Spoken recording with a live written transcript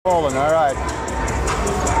Rolling, all right.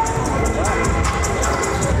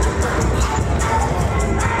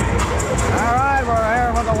 All right, we're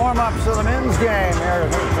here with the warm-ups of the men's game here.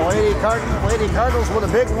 The Lady Cardinals with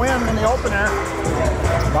a big win in the opener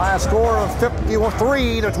by a score of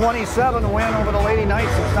 53-27 win over the Lady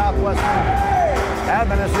Knights of Southwestern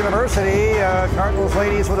Adventist University. Cardinals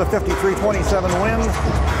ladies with a 53-27 win,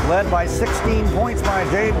 led by 16 points by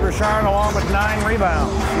Jade Richard along with 9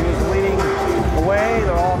 rebounds. She was leading the way.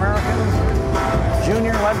 They're All-American.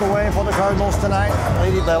 Junior led the way for the Cardinals tonight.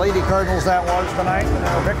 The Lady Cardinals that was tonight.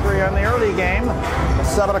 Victory in the early game at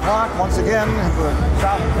 7 o'clock. Once again,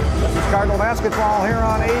 this is Cardinal basketball here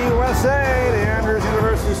on AUSA, the Andrews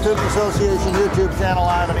University Student Association YouTube channel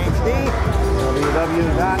live in HD.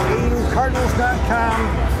 www.aucardinals.com.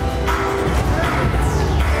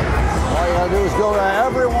 All you gotta do is go to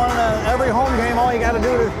every home game. All you gotta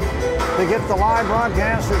do to get the live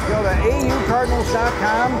broadcast is go to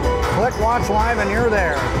aucardinals.com, click watch live, and you're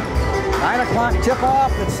there. 9 o'clock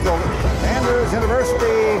tip-off. It's the Andrews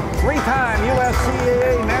University three-time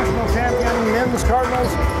USCAA national champion men's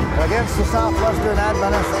Cardinals against the Southwestern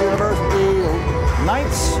Adventist University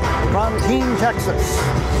Knights from Keene, Texas.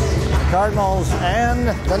 The Cardinals and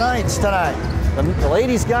the Knights tonight. The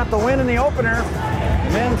ladies got the win in the opener.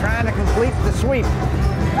 The men trying to complete the sweep.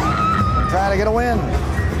 Trying to get a win.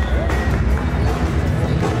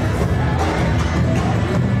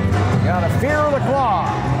 Got a fear of the claw.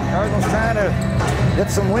 Cardinals trying to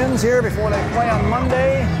get some wins here before they play on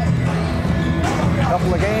Monday. A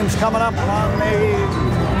couple of games coming up on the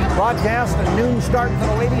broadcast. A noon start for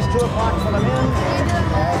the ladies, 2 o'clock for the men.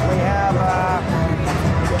 As we have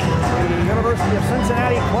the University of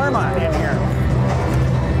Cincinnati Claremont in here.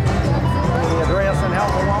 The Andreas and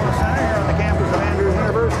Health and Wellness Center here on the campus of Andrews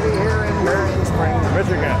University here in Marion Springs,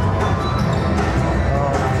 Michigan.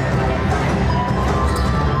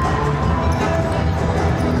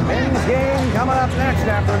 Men's game coming up next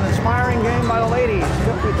after an inspiring game by the ladies.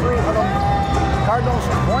 53 for the Cardinals,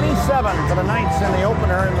 27 for the Knights in the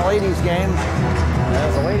opener in the ladies' game.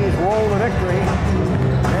 As the ladies roll the victory,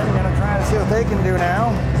 men are going to try to see what they can do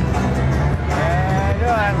now. And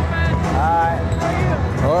good.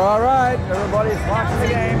 All right, everybody's watching the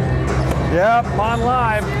game. Yep, on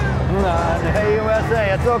live on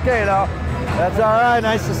AUSA. It's okay though. That's all right.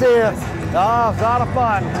 Nice to see you. Oh, it's a lot of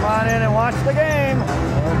fun. Come on in and watch the game.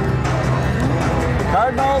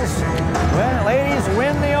 Cardinals, ladies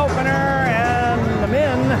win the opener, and the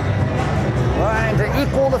men trying to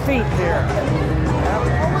equal the feat here. Yep.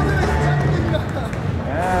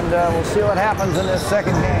 And we'll see what happens in this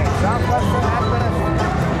second game. Southwestern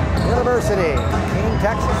Adventist University, Keene,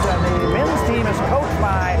 Texas, and the men's team is coached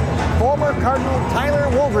by former Cardinal Tyler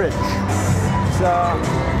Woolridge. So,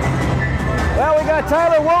 well, we got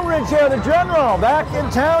Tyler Woolridge here, the general, back in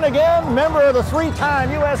town again, member of the three-time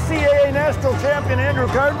USCAA national champion Andrew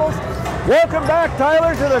Cardinals. Welcome back,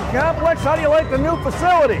 Tyler, to the complex. How do you like the new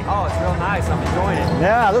facility? Oh, it's real nice. I'm enjoying it.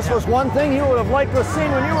 Yeah, this was one thing you would have liked to have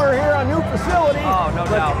seen when you were here on new facility. Oh, no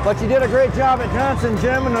doubt. But you did a great job at Johnson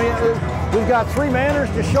Gym, and we've got 3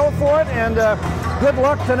 manners to show for it, and good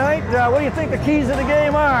luck tonight. What do you think the keys of the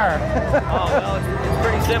game are? Oh, well, it's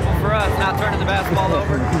pretty simple for us. Not turning the basketball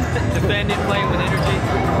over, defending, playing with energy.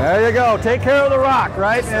 There you go. Take care of the rock,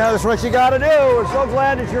 right? Yeah, that's what you got to do. We're so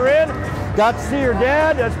glad that you're in. Got to see your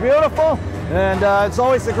dad. That's beautiful. And it's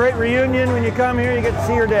always a great reunion when you come here. You get to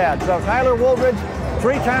see your dad. So Tyler Woolridge,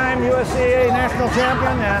 3-time USCAA national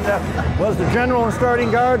champion, and was the general and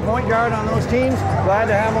starting guard, point guard on those teams. Glad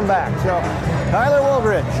to have him back. So Tyler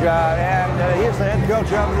Woolridge, and he's the head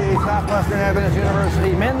coach of the Southwestern Adventist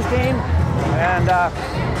University men's team, and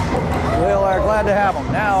we are glad to have him.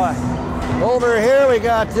 Now over here we've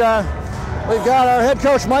got our head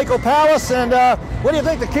coach Michael Pallas, and what do you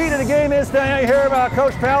think the key to the game is tonight? You hear about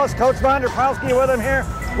Coach Pallas, Coach Von der Palski with him here.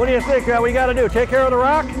 What do you think we got to do? Take care of the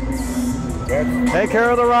rock? Take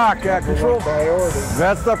care of the rock. Control.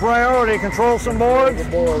 That's the priority. Control some boards.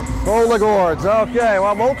 Control the boards. Okay.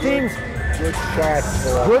 Well, both teams. Good shots.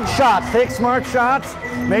 Good shots. Take smart shots.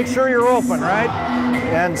 Make sure you're open, right?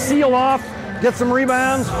 And seal off. Get some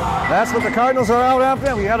rebounds. That's what the Cardinals are out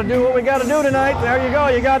after. We got to do what we got to do tonight. There you go.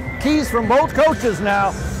 You got keys from both coaches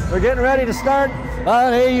now. We're getting ready to start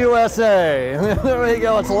on AUSA. There you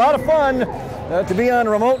go. It's a lot of fun to be on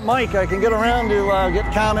remote mic. I can get around to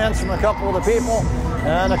get comments from a couple of the people.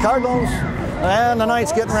 And the Cardinals and the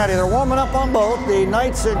Knights getting ready. They're warming up on both. The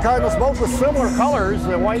Knights and Cardinals both with similar colors,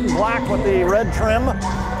 the white and black with the red trim.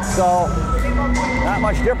 So not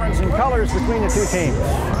much difference in colors between the two teams.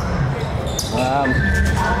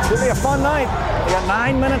 Should be a fun night. We got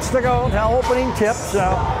 9 minutes to go till opening tip,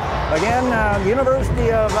 so Again,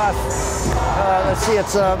 University of, let's see,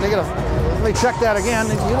 it's, let me check that again.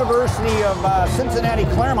 The University of Cincinnati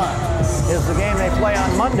Claremont is the game they play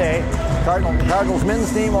on Monday. Cardinals men's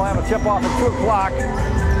team will have a tip-off at 2 o'clock.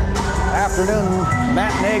 Afternoon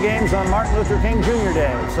matinee games on Martin Luther King Jr.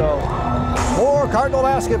 Day. So more Cardinal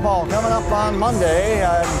basketball coming up on Monday.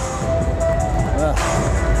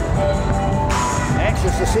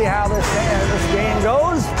 Anxious to see how this game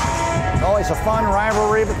goes. Always a fun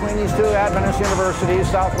rivalry between these two Adventist universities,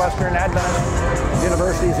 Southwestern Adventist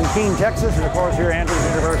universities in Keene, Texas, and of course here Andrews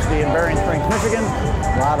University in Berrien Springs, Michigan.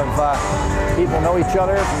 A lot of people know each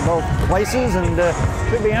other from both places, and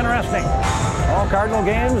should be interesting. All Cardinal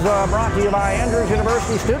games brought to you by Andrews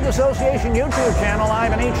University Student Association YouTube channel,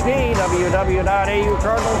 live in HD,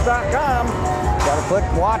 www.aucardinals.com. Got to click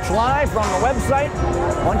watch live from the website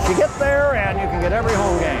once you get there, and you can get every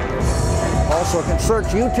home game. Also can search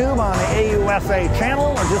YouTube on the AUSA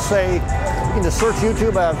channel, or just say, you can just search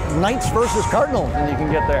YouTube Knights versus Cardinals, and you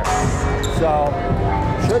can get there. So,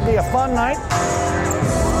 should be a fun night.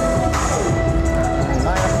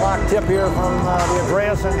 9 o'clock tip here from the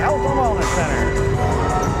Adventist Health and Wellness Center.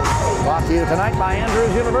 Brought to you tonight by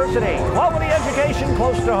Andrews University. Quality education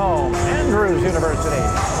close to home. Andrews University.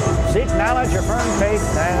 Seek knowledge, affirm faith,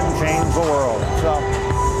 and change the world. So,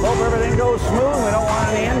 hope everything goes smooth. We don't want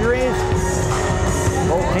any injuries.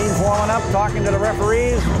 Both teams warming up, talking to the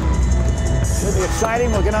referees. Should be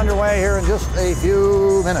exciting. We'll get underway here in just a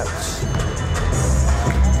few minutes.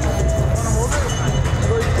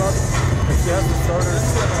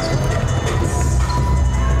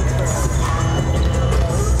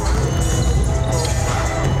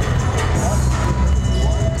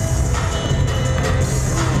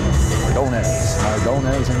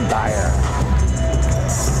 Mardones and Dyer.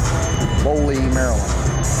 Bowley, Maryland.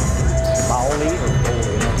 Bowley or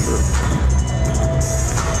Bowley, not sure.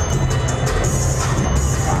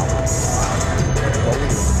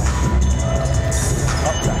 Bowley.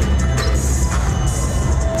 Upside.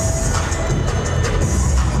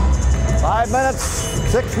 5 minutes,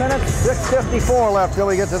 6 minutes, 6:54 left till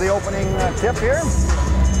we get to the opening tip here.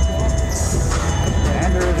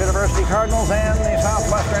 Andrews University Cardinals and the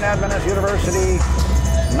Southwestern Adventist University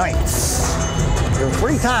Knights. Your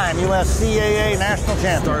three-time USCAA national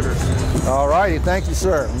champions. All righty, thank you,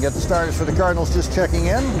 sir. We get the starters for the Cardinals just checking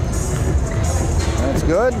in. That's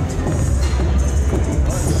good.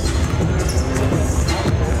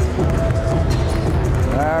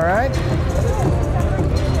 All right.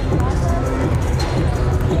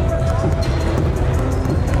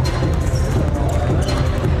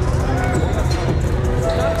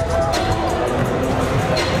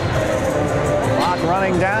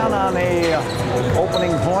 Running down on the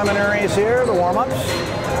opening preliminaries here, the warm-ups.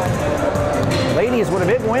 Ladies with a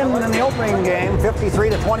big win in the opening game,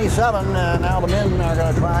 53-27. Now the men are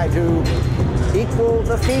going to try to equal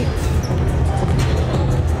defeat.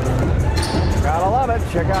 Gotta love it.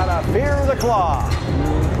 You gotta fear the claw.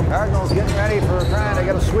 Cardinals getting ready for trying to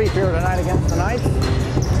get a sweep here tonight against the Knights.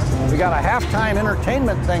 We got a halftime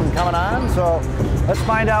entertainment thing coming on, so let's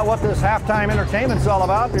find out what this halftime entertainment's all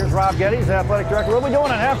about. Here's Rob Geddes, the athletic director. What are we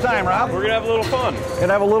doing at halftime, Rob? We're going to have a little fun.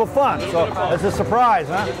 Gonna have a little fun. So it's a surprise,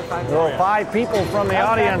 huh? So 5 people from the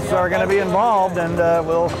audience are going to be involved, and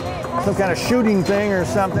we'll some kind of shooting thing or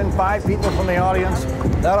something. 5 people from the audience.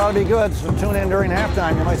 That ought to be good. So tune in during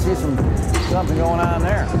halftime. You might see something going on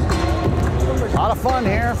there. A lot of fun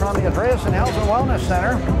here from the Adventist Health and Wellness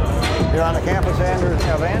Center here on the campus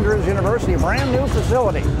of Andrews University, a brand new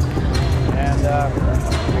facility. And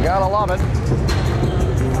you gotta love it.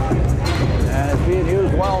 And it's being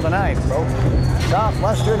used well tonight, folks.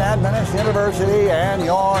 Southwestern Adventist University and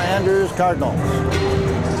your Andrews Cardinals.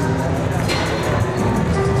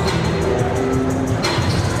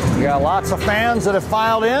 We got lots of fans that have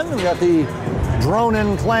filed in. We got the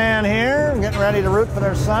Dronin clan here, getting ready to root for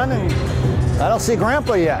their son. And I don't see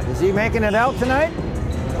Grandpa yet. Is he making it out tonight?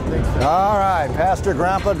 All right, Pastor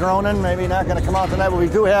Grandpa Dronin, maybe not going to come out tonight, but we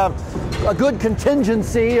do have a good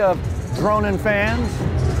contingency of Dronin fans.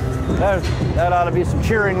 That ought to be some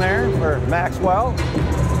cheering there for Maxwell.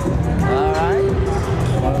 All right,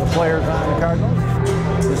 one of the players on the Cardinals.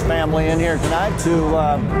 His family in here tonight to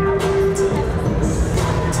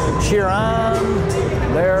cheer on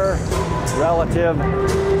their relative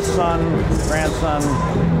son, grandson,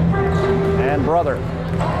 and brother.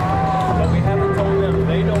 But we haven't told them.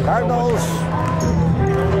 They don't. Cardinals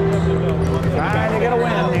trying to get a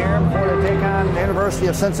win here before they take on the University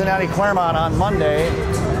of Cincinnati Claremont on Monday.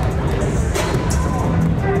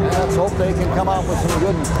 And let's hope they can come out with some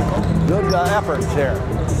good efforts here.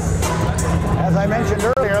 As I mentioned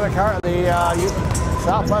earlier, the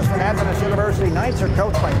Southwestern Adventist University Knights are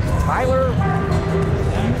coached by Tyler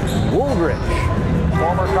Wooldridge,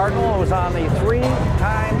 former Cardinal, who was on the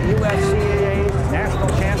three-time USCAA national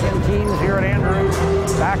champion teams here at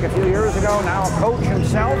Andrews back a few years ago, now a coach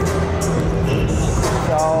himself.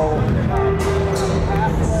 So,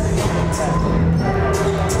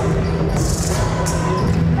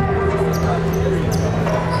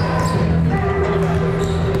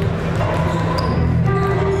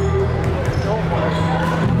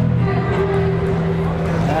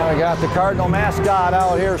 we got the Cardinal mascot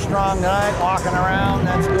out here strong tonight, walking around.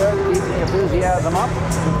 That's good, keeping the enthusiasm up.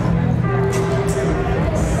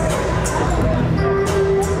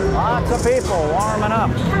 Lots of people warming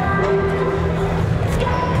up.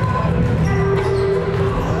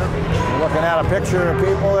 Looking at a picture of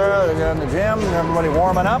people there. They're in the gym, everybody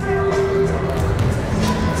warming up.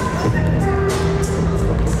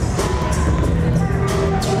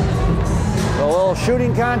 A little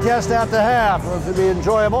shooting contest at the half. This would be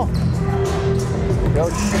enjoyable.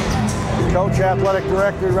 Coach Athletic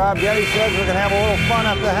Director Rob Getty says we're going to have a little fun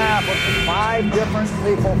at the half with 5 different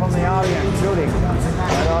people from the audience shooting.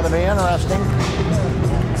 That ought to be interesting.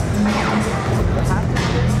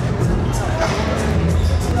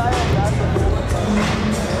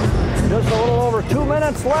 Just a little over 2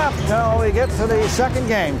 minutes left till we get to the second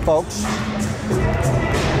game, folks.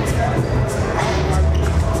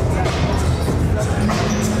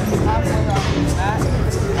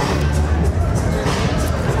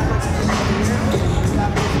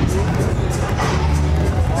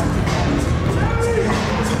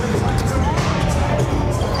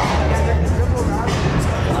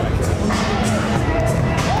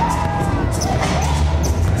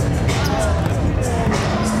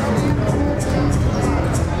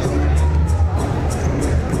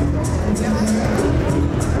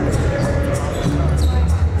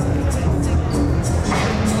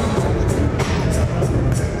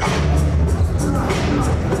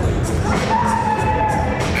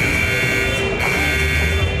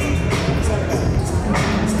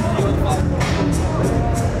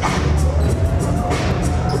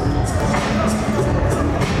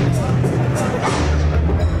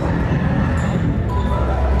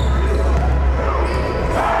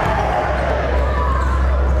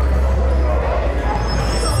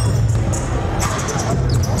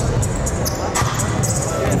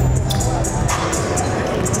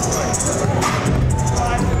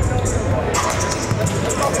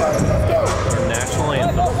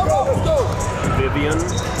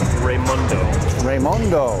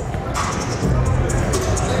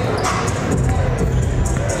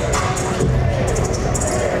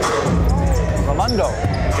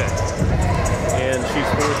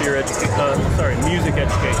 Music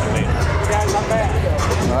education major.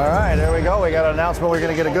 All right, there we go. We got an announcement. We're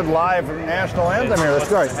going to get a good live national anthem here. That's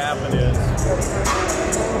great. What's going to happen is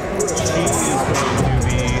he is going to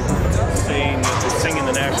be singing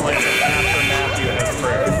the national anthem after Matthew has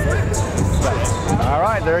prayer. All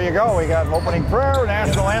right, there you go. We got opening prayer,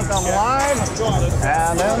 national anthem live,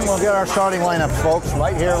 and then we'll get our starting lineups, folks,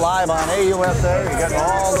 right here live on AUSA. You got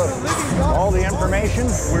all the information.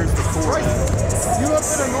 Where's the cord?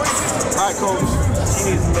 All right, Coach.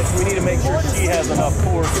 We need to make sure she has enough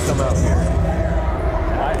cord to come out here.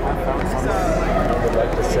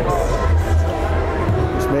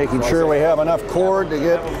 Just making sure we have enough cord to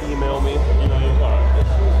get. Have them email me.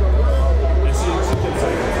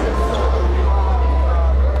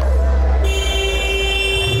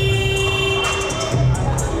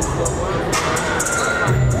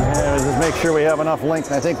 Yeah, just make sure we have enough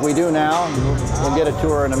length. I think we do now. We'll get it to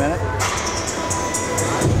her in a minute.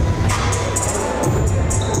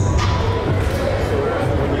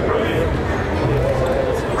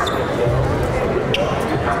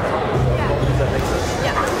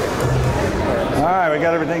 All right, we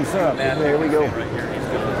got everything set up. There we go.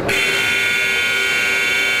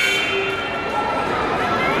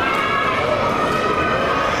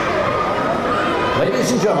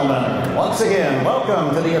 Ladies and gentlemen, once again,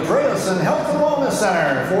 welcome to the Adventist Health and Wellness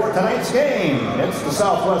Center for tonight's game. It's the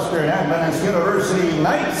Southwestern Adventist University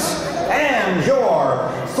Knights and your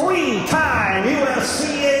 3-time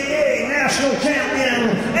USCAA national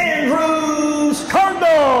champion, Andrews Cardinals.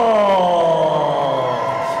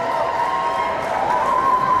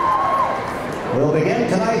 We'll begin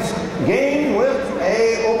tonight's game with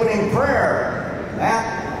an opening prayer.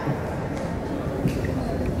 Matt.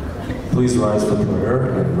 Please rise for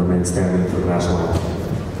prayer and remain standing for the national anthem.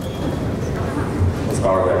 Let's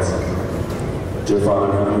bow our heads. Dear Father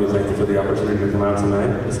in heaven, we thank you for the opportunity to come out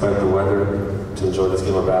tonight, despite the weather, to enjoy this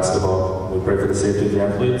game of basketball. We pray for the safety of the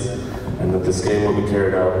athletes and that this game will be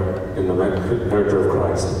carried out in the character of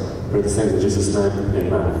Christ. Pray these things in Jesus' name,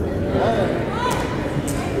 amen.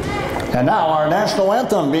 And now our national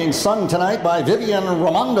anthem being sung tonight by Vivian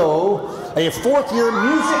Ramondo, a fourth-year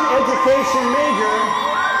music education major.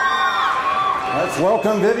 Let's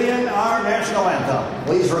welcome Vivian, our national anthem.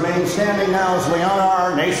 Please remain standing now as we honor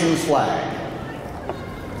our nation's flag.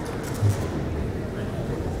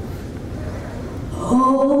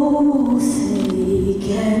 Oh, say,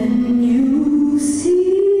 can you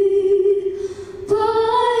see by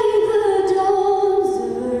the dawn's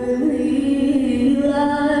early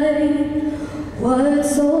light what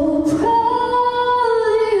so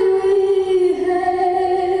proudly we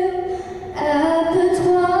hailed at the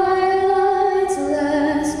twilight's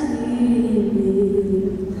last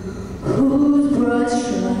gleaming, whose broad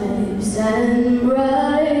stripes and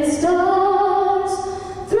bright stars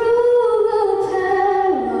through the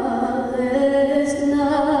perilous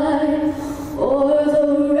night o'er the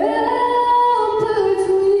ramparts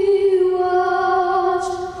we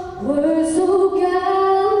watched were so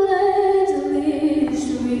gallantly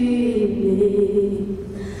streaming,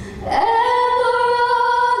 and the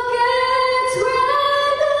rockets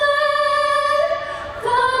red glare,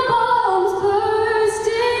 the bombs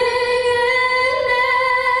bursting in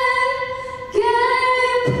air,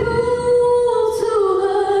 gave proof to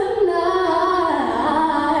the night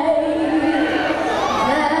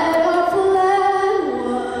that our flag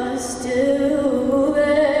was still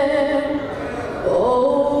there.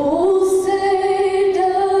 Oh, say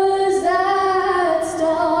does that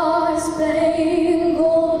star-spangled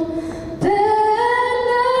banner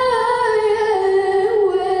yet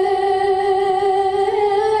wave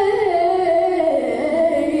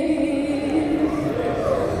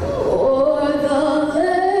o'er the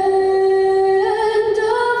land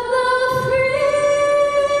of the free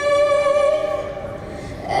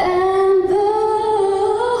and the home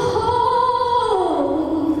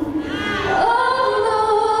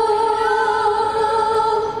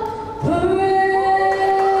of the brave.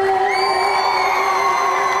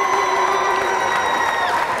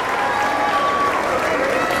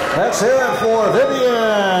 Let's hear it for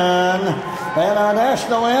Vivian and our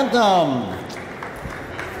national anthem.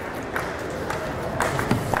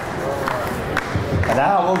 And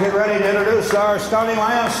now we'll get ready to introduce our starting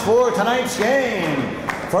lineups for tonight's game.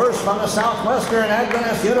 First from the Southwestern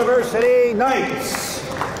Adventist University Knights.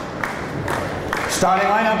 Starting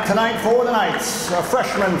lineup tonight for the Knights. A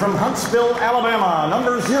freshman from Huntsville, Alabama,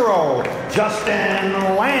 number 0, Justin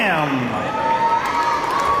Lamb.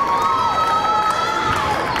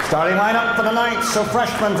 Starting lineup for the Knights, a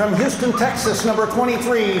freshman from Houston, Texas, number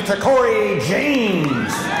 23, Takori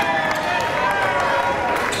James.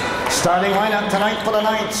 Starting lineup tonight for the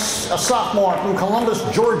Knights, a sophomore from Columbus,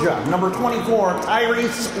 Georgia, number 24,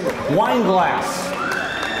 Tyrese Wineglass.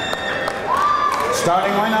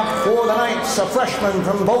 Starting lineup for the Knights, a freshman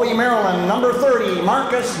from Bowie, Maryland, number 30,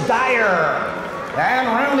 Marcus Dyer. And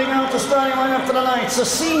rounding out the starting lineup for the Knights, a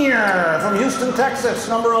senior from Houston, Texas,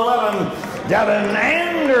 number 11, Devin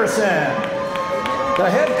Anderson. The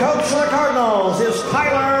head coach of the Cardinals is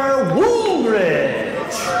Tyler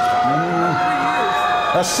Woolridge.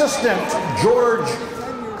 Assistant, George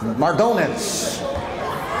Margonis.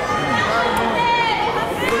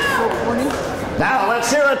 Now let's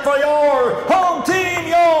hear it for your home team,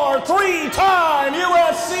 your 3-time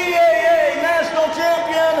USCAA national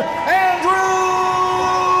champion, Andrews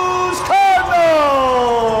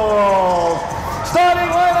Cardinals. Starting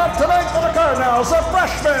lineup tonight for the Cardinals, a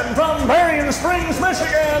freshman from Berrien Springs,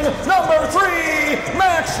 Michigan, number 3,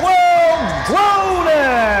 Maxwell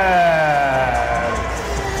Dronen.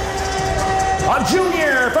 A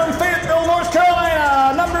junior from Fayetteville, North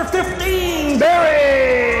Carolina, number 15,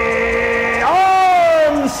 Barry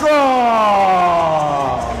Armstrong.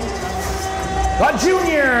 A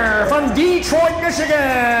junior from Detroit,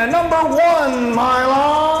 Michigan, number 1,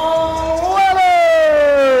 Marlon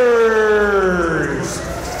Leathers.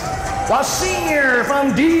 A senior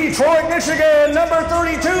from Detroit, Michigan, number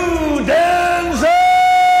 32, Denzel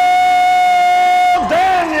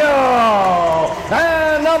Daniel.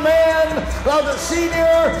 And a man of the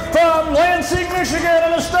senior from Lansing, Michigan,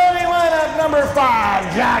 in the starting lineup, number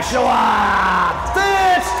 5, Joshua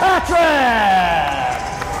Fitzpatrick.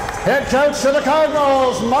 Head coach of the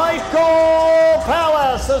Cardinals, Michael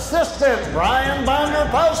Pallas. Assistant, Brian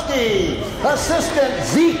Bonderpowski. Assistant,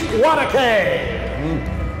 Zeke Wadake.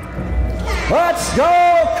 Let's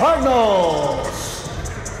go, Cardinals!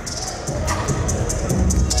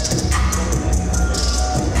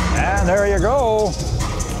 And there you go.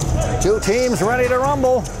 Two teams ready to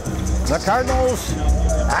rumble. The Cardinals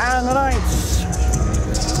and the Knights.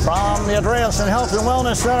 From the Adventist Health and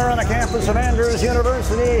Wellness Center on the campus of Andrews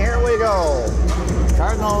University, here we go.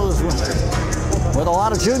 Cardinals with a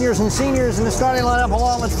lot of juniors and seniors in the starting lineup,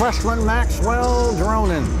 along with freshman Maxwell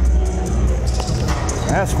Dronin.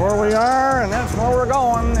 That's where we are, and that's where we're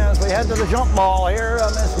going as we head to the jump ball here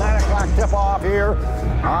on this 9 o'clock tip-off here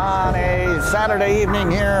on a Saturday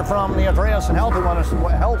evening here from the Adventist Health and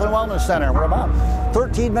Wellness Center. We're about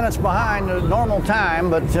 13 minutes behind the normal time,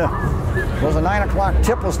 but was a 9 o'clock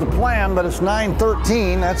tip was the plan, but it's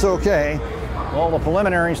 9:13. That's okay. All the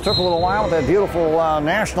preliminaries took a little while with that beautiful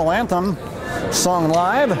national anthem sung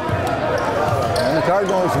live. And the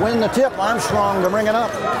Cardinals win the tip. Armstrong to bring it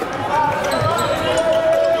up.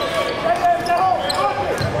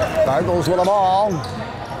 Cardinals with the ball.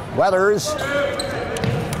 Weathers.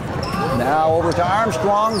 Now over to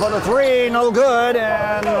Armstrong for the three. No good.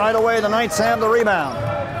 And right away the Knights have the rebound.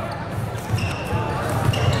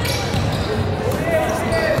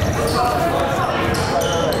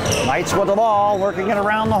 Knights with the ball, working it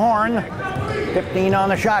around the horn. 15 on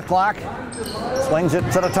the shot clock. Slings it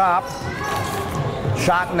to the top.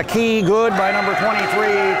 Shot in the key, good by number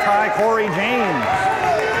 23, Corey James,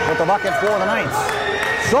 with the bucket for the Knights.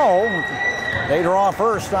 So, they draw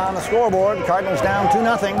first on the scoreboard. Cardinals down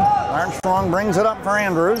 2-0. Armstrong brings it up for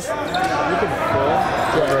Andrews.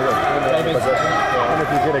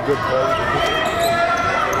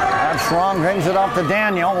 Armstrong brings it up to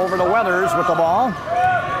Daniel, over to Weathers with the ball.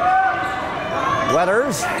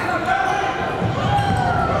 Weathers.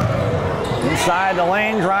 Inside the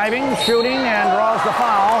lane, driving, shooting, and draws the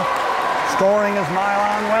foul. Scoring is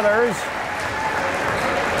Mylon Weathers.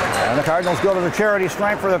 And the Cardinals go to the charity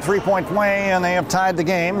stripe for the three-point play, and they have tied the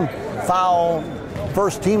game. Foul,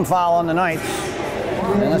 first team foul on the Knights.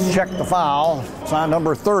 And let's check the foul. It's on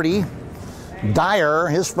number 30. Dyer,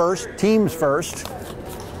 his first, team's first.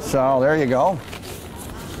 So there you go.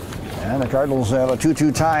 And the Cardinals have a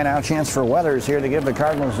 2-2 tie now. Chance for Weathers here to give the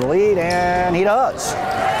Cardinals the lead, and he does.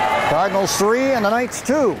 Cardinals 3 and the Knights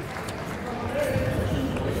 2.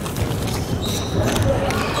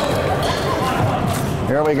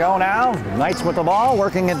 Here we go now. Knights with the ball,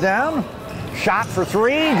 working it down. Shot for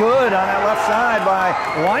three, good on that left side by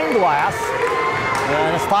Weinglass.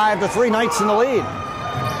 And it's 5-3, Knights in the lead.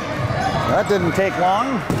 That didn't take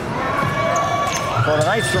long for the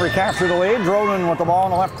Knights to recapture the lead. Dronin with the ball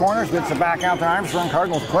in the left corner, gets it back out to Armstrong.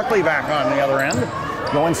 Cardinals quickly back on the other end.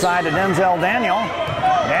 Go inside to Denzel Daniel.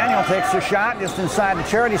 Daniel takes the shot just inside the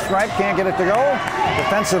charity stripe, can't get it to go.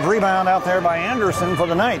 Defensive rebound out there by Anderson for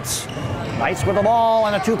the Knights. Knights with the ball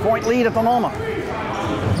and a 2-point lead at the moment.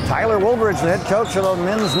 Tyler Wilbridge, the head coach of the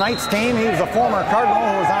men's Knights team. He was a former Cardinal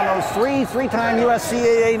who was on those three-time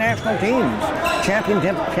USCAA national teams.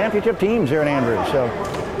 Championship teams here in Andrews. So,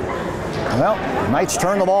 well, Knights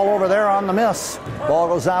turn the ball over there on the miss. Ball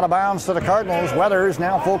goes out of bounds to the Cardinals. Weathers,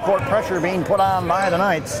 now full court pressure being put on by the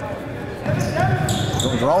Knights.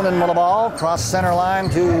 Dronin with the ball, cross center line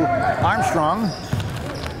to Armstrong.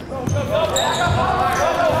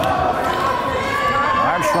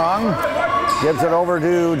 Armstrong gives it over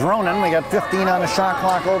to Dronin. We got 15 on the shot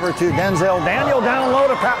clock, over to Denzel Daniel. Down low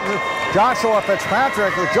to Joshua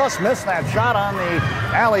Fitzpatrick, who just missed that shot on the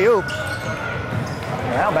alley-oop.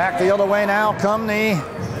 Now back the other way now come the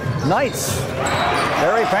Knights.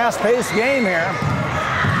 Very fast-paced game here.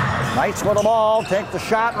 Knights with the ball, take the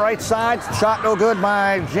shot right side. Shot no good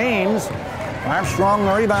by James. Armstrong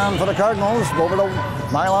the rebound for the Cardinals. Over to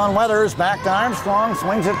Mylon Weathers, back to Armstrong.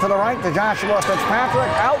 Swings it to the right to Joshua Fitzpatrick.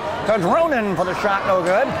 Out to Dronin for the shot no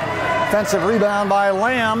good. Defensive rebound by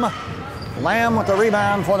Lamb. Lamb with the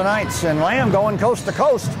rebound for the Knights. And Lamb going coast to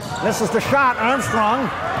coast. Misses the shot. Armstrong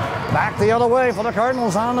back the other way for the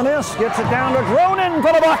Cardinals on the miss. Gets it down to Dronin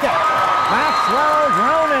for the bucket. Maxwell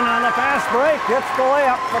Dronin on the fast break gets the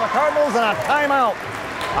layup for the Cardinals, and a timeout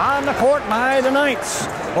on the court by the Knights.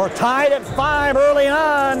 We're tied at 5 early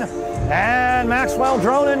on, and Maxwell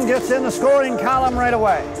Dronin gets in the scoring column right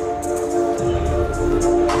away.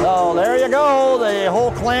 So there you go. The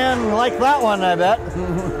whole clan liked that one, I bet.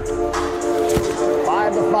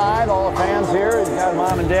 5-5, all the fans here. You've got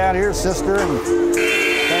mom and dad here, sister and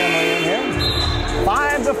family in here.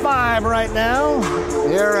 5-5 right now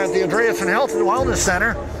here at the Adventist Health and Wellness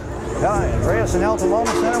Center. Adventist Health and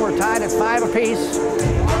Wellness Center, we're tied at 5 apiece.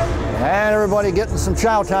 And everybody getting some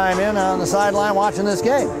chow time in on the sideline watching this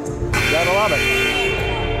game. Gotta love it.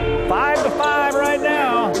 5-5 right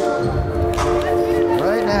now.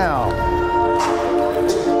 Right now.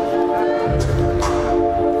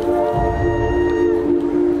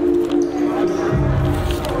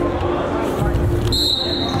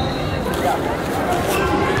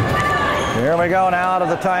 Here we go now out of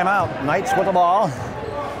the timeout. Knights with the ball.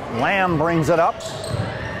 Lamb brings it up.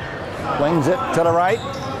 Flings it to the right.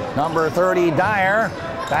 Number 30, Dyer.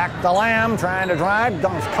 Back to Lamb, trying to drive.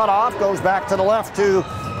 Cut off, goes back to the left to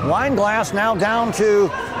Weinglass. Now down to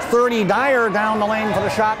 30, Dyer down the lane for the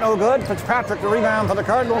shot, no good. Fitzpatrick the rebound for the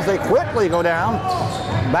Cardinals. They quickly go down.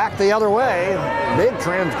 Back the other way.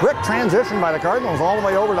 Quick transition by the Cardinals all the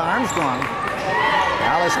way over to Armstrong.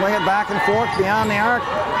 Now they swing it back and forth beyond the arc.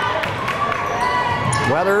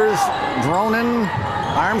 Weathers, Dronin,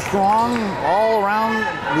 Armstrong, all around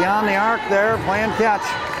beyond the arc there, playing catch.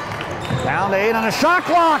 Down to 8 on a shot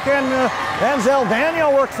clock, and Denzel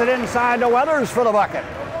Daniel works it inside to Weathers for the bucket.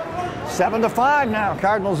 7-5 now,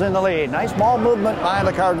 Cardinals in the lead. Nice ball movement by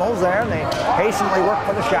the Cardinals there. They patiently work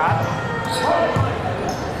for the shot.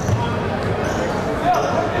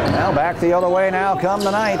 Now back the other way now come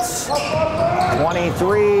the Knights.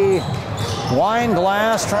 23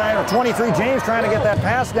 Weinglass, 23 James trying to get that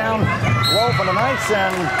pass down low for the Knights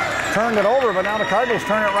and turned it over, but now the Cardinals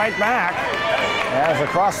turn it right back. As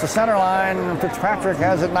across the center line, Fitzpatrick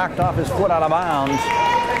has it knocked off his foot out of bounds.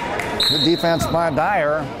 Good defense by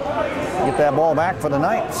Dyer. Get that ball back for the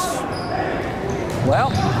Knights. Well,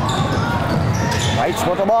 Knights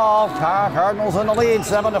with the ball. Cardinals in the lead,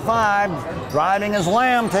 7-5. Driving as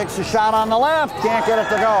Lamb takes a shot on the left. Can't get it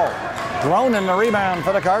to go. Dronin the rebound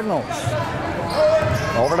for the Cardinals.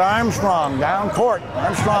 Over to Armstrong, down court.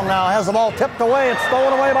 Armstrong now has the ball tipped away. It's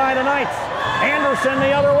stolen away by the Knights. Anderson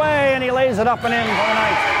the other way, and he lays it up and in for the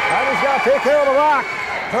Knights. Cardinals got to take care of the rock.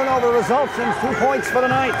 Turnover results in 2 points for the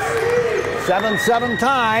Knights. 7-7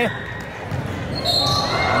 tie.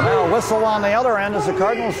 And now a whistle on the other end as the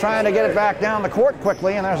Cardinals trying to get it back down the court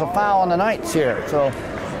quickly, and there's a foul on the Knights here. So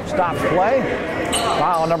stops play.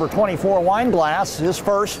 Foul number 24, Weinglass, his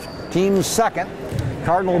first, team's second.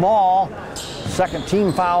 Cardinal ball, second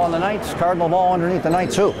team foul on the Knights. Cardinal ball underneath the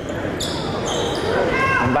Knights hoop.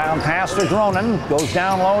 Inbound pass to Dronin, goes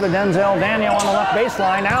down low to Denzel Daniel on the left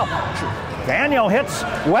baseline. Now Daniel hits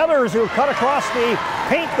Weathers, who cut across the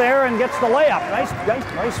paint there and gets the layup.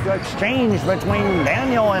 Nice exchange between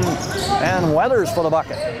Daniel and Weathers for the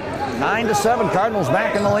bucket. 9-7, Cardinals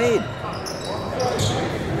back in the lead.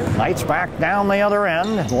 Knights back down the other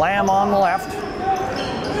end. Lamb on the left.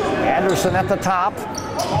 Anderson at the top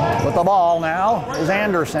with the ball now is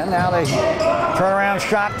Anderson. Now they turn around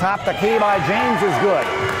shot, top the key by James is good.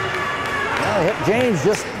 Well, hit James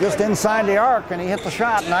just inside the arc, and he hit the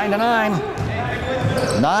shot. 9-9.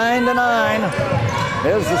 9-9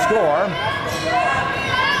 is the score.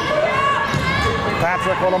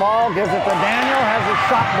 Patrick with the ball, gives it to Daniel, has a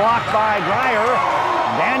shot blocked by Dyer.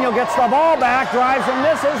 Daniel gets the ball back, drives and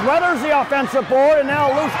misses. Weathers the offensive board, and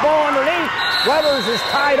now a loose ball underneath. Weathers is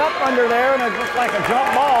tied up under there, and it looks like a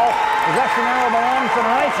jump ball. Possession now belongs to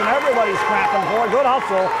the Knights, and everybody's scrapping for it. Good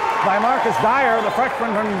hustle by Marcus Dyer, the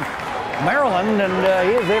freshman from Maryland, and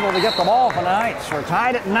he is able to get the ball for the Knights. We're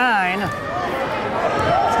tied at 9.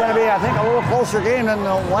 It's going to be, I think, a little closer game than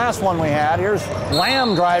the last one we had. Here's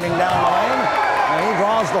Lamb driving down the lane, and he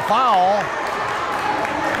draws the foul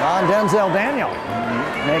on Denzel Daniel,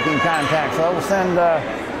 making contact. So it'll send,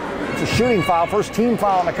 it's a shooting foul, first team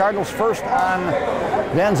foul on the Cardinals, first on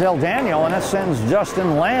Denzel Daniel, and that sends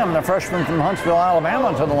Justin Lamb, the freshman from Huntsville,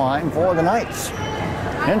 Alabama, to the line for the Knights.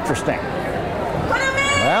 Interesting.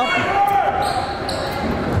 Well,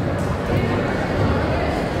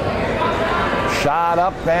 shot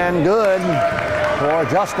up and good for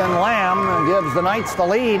Justin Lamb, and gives the Knights the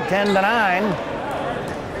lead, 10-9.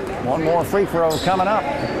 One more free throw coming up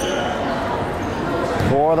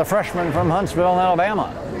for the freshman from Huntsville,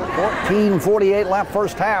 Alabama. 14:48 left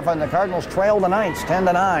first half, and the Cardinals trail the Knights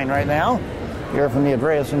 10-9 right now. Here from the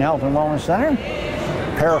Andreasen Health and Wellness Center.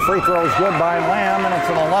 Pair of free throws good by Lamb, and it's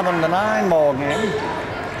an 11-9 ball game.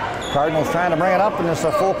 Cardinals trying to bring it up, and it's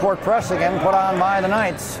a full court press again put on by the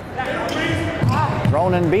Knights.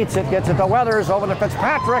 Dronin beats it, gets it to Weathers, over to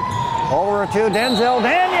Fitzpatrick, over to Denzel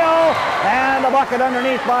Daniel, and the bucket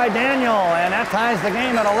underneath by Daniel, and that ties the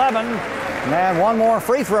game at 11. And one more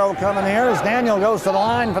free throw coming here as Daniel goes to the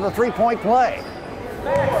line for the three-point play.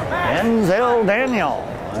 Denzel Daniel,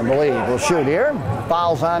 I believe, will shoot here.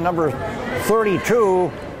 Fouls on number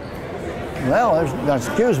 32. Well,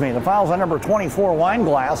 excuse me, the foul's on number 24,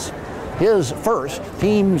 Weinglass. His first,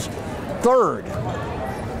 team's third.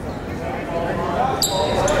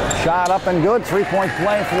 Shot up and good, three-point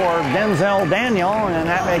play for Denzel Daniel, and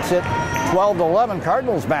that makes it 12-11,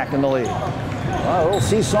 Cardinals back in the lead. Well, a little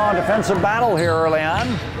seesaw defensive battle here early on.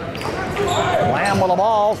 Lamb with the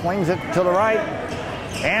ball, swings it to the right.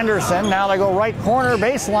 Anderson, now they go right corner,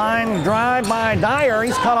 baseline, drive by Dyer.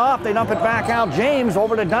 He's cut off, they dump it back out. James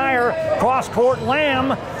over to Dyer, cross court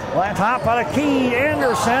Lamb. Top of the key,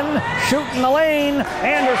 Anderson shooting the lane.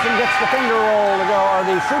 Anderson gets the finger roll to go, or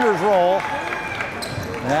the shooter's roll.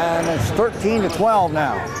 And it's 13-12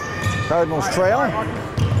 now. Cardinals trailing.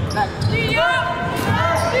 That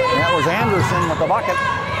was Anderson with the bucket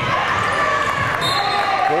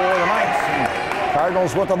for the Knights. And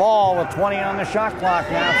Cardinals with the ball with 20 on the shot clock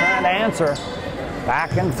now, trying to answer.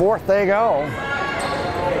 Back and forth they go.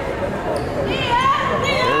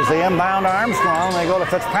 Here's the inbound Armstrong. They go to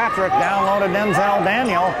Fitzpatrick. Down low to Denzel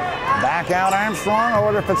Daniel. Back out Armstrong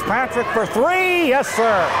over to Fitzpatrick for three. Yes,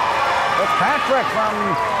 sir. Fitzpatrick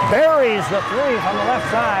buries the three from the left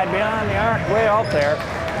side beyond the arc, way out there.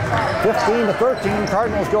 15-13.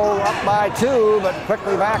 Cardinals go up by 2, but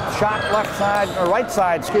quickly back. Shot left side, or right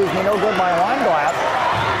side, excuse me. No good by Weinglass.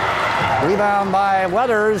 Rebound by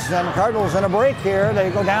Weathers, and the Cardinals in a break here.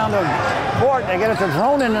 They go down to court. They get it to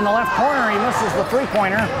Dronin in the left corner. He misses the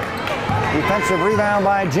three-pointer. Defensive rebound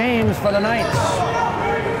by James for the Knights.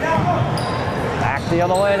 Back the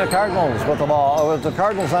other way, the Cardinals with the ball. Oh, the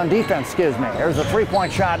Cardinals on defense, excuse me. Here's a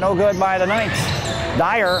three-point shot, no good by the Knights.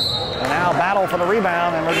 Dyer, and now battle for the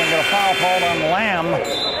rebound, and we're going to get a foul called on Lamb.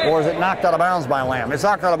 Or is it knocked out of bounds by Lamb? It's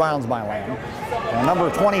knocked out of bounds by Lamb. And number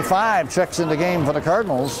 25 checks in the game for the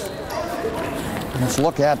Cardinals. Let's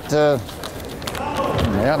look at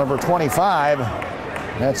number 25.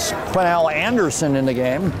 That's Quinnell Anderson in the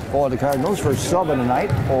game for the Cardinals for sub of the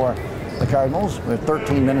night for the Cardinals with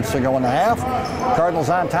 13 minutes to go in the half. Cardinals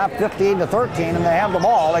on top 15-13, and they have the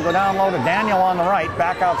ball. They go down low to Daniel on the right,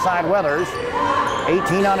 back outside Weathers.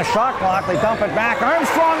 18 on the shot clock. They dump it back.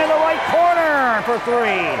 Armstrong in the right corner for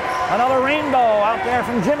three. Another rainbow out there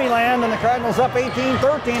from Jimmy Land, and the Cardinals up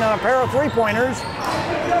 18-13 on a pair of three-pointers.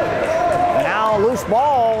 Now loose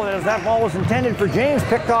ball, as that ball was intended for James,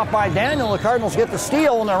 picked off by Daniel. The Cardinals get the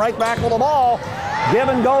steal, and they're right back with the ball. Give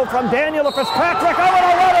and go from Daniel to Fitzpatrick. Over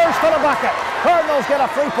to Weathers for the bucket. Cardinals get a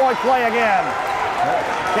three-point play again.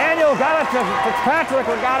 Daniel got it to Fitzpatrick,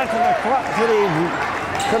 who got it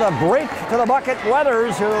to the break to the bucket.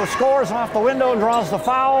 Weathers, who scores off the window, draws the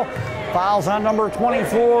foul. Fouls on number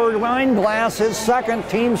 24, Weinglass, his second,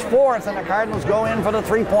 team's fourth, and the Cardinals go in for the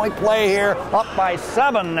three-point play here, up by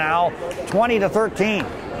 7 now, 20-13.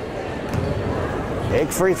 Big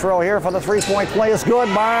free throw here for the three-point play is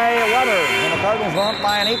good by Weathers, and the Cardinals are up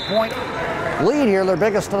by an 8-point lead here, their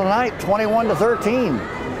biggest of the night, 21-13.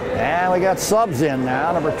 And we got subs in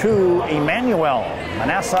now. Number 2,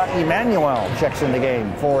 Manessa Emmanuel checks in the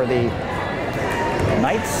game for the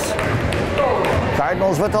Knights.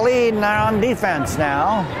 Cardinals with the lead now on defense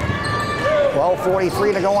now.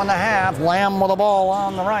 12:43 to go in the half. Lamb with the ball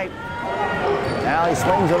on the right. Now he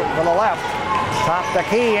swings it to the left. Top the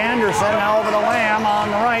key, Anderson now over to Lamb on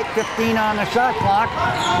the right. 15 on the shot clock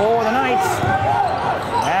for the Knights.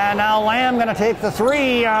 And now Lamb going to take the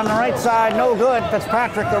three on the right side. No good.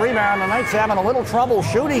 Fitzpatrick the rebound. The Knights having a little trouble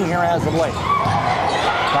shooting here as of late.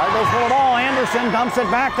 Cardinals for the ball. Anderson dumps it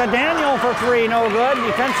back to Daniel for three. No good.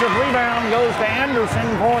 Defensive rebound goes to Anderson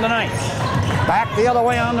for the Knights. Back the other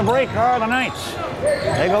way on the break are the Knights.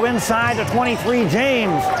 They go inside to 23,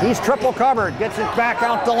 James. He's triple covered. Gets it back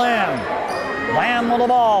out to Lamb. Lamb with the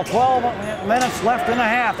ball. 12 minutes left in the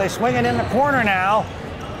half. They swing it in the corner now.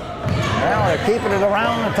 Well, they're keeping it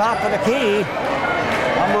around the top of the key.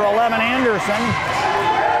 Number 11, Anderson.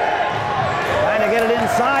 Trying to get it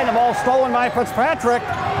inside. The ball stolen by Fitzpatrick.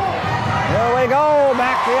 There we go.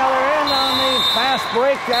 Back the other end on the fast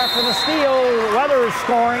break after the steal. Weathers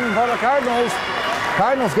scoring for the Cardinals.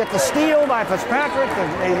 Cardinals get the steal by Fitzpatrick.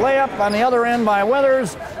 They lay up on the other end by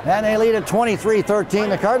Weathers. And they lead at 23-13.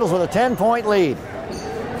 The Cardinals with a 10-point lead.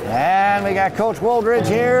 And we got Coach Woldridge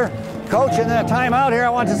here. Coach, in that timeout here, I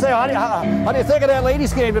want to say, how do you think of that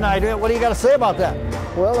ladies' game tonight? What do you got to say about that?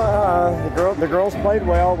 Well, the girls played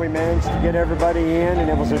well. We managed to get everybody in, and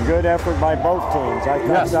it was a good effort by both teams. I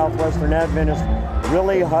thought Southwestern Adventist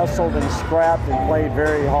really hustled and scrapped and played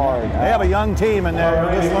very hard. They have a young team, and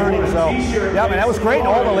they're just learning. So, yeah, I mean, that was great.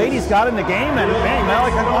 All the ladies got in the game, and man,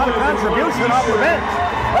 Malik had a lot of contribution off the bench.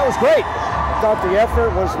 That was great. I thought the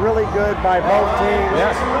effort was really good by both teams.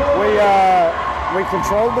 Yes. We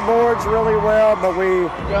controlled the boards really well, but we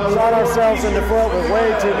shot ourselves in the foot with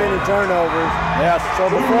way too many turnovers. Yes. So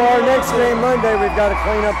before our next game Monday, we've got to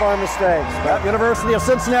clean up our mistakes. University of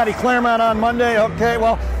Cincinnati, Claremont on Monday. Okay,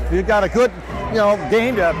 well, you've got a good,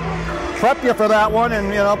 game to prep you for that one,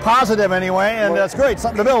 and positive anyway, and that's great,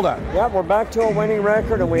 something to build on. Yeah, we're back to a winning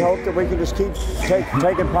record, and we hope that we can just keep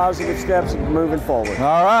taking positive steps and moving forward.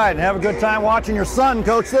 All right, and have a good time watching your son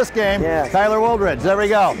coach this game. Yes. Tyler Woldridge. There we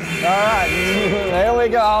go. All right, there we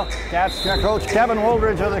go. That's Coach Kevin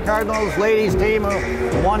Woldridge of the Cardinals ladies team,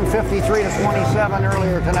 who won 53-27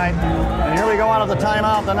 earlier tonight. And here we go out of the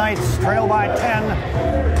timeout. The Knights trail by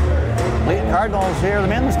 10. Cardinals here, the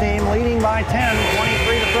men's team, leading by 10,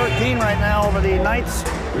 23-13 right now over the Knights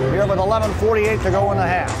here with 11:48 to go in the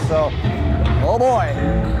half. So, oh boy.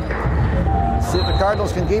 See if the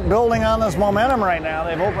Cardinals can keep building on this momentum right now.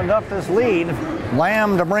 They've opened up this lead.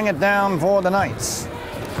 Lamb to bring it down for the Knights.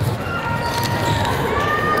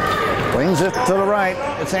 Brings it to the right.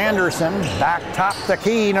 It's Anderson. Back top the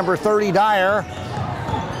key, number 30, Dyer.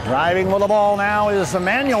 Driving with the ball now is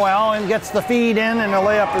Emmanuel and gets the feed in, and the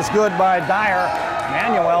layup is good by Dyer.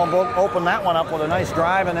 Emmanuel opened that one up with a nice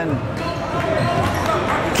drive and then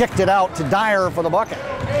kicked it out to Dyer for the bucket.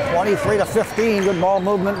 23-15, good ball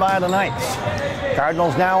movement by the Knights.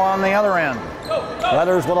 Cardinals now on the other end.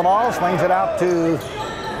 Leathers with the ball, swings it out to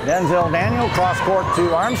Denzel Daniel, cross court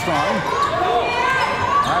to Armstrong.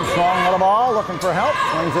 Armstrong with the ball, looking for help,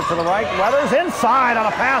 swings it to the right. Weathers inside on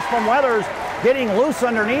a pass from Weathers. Getting loose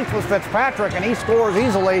underneath was Fitzpatrick, and he scores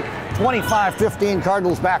easily. 25-15,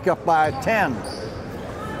 Cardinals back up by 10.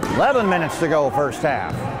 11 minutes to go first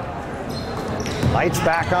half. Knights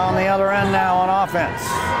back on the other end now on offense.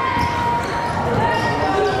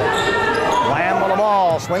 Lamb with the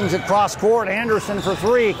ball, swings it cross court. Anderson for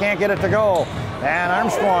three, can't get it to go. And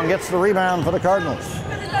Armstrong gets the rebound for the Cardinals.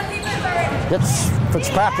 Gets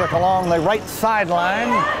Fitzpatrick along the right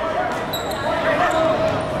sideline.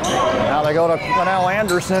 Now they go to Quinnell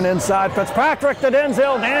Anderson inside. Fitzpatrick to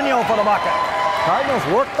Denzel Daniel for the bucket. Cardinals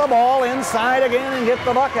work the ball inside again and get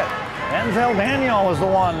the bucket. Denzel Daniel is the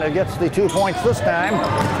one that gets the 2 points this time.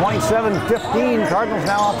 27-15, Cardinals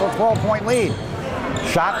now up to a 12-point lead.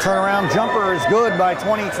 Shot turnaround jumper is good by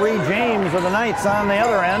 23, James of the Knights on the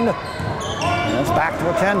other end. And it's back to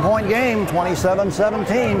a 10-point game,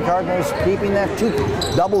 27-17. Cardinals keeping that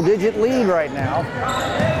double-digit lead right now.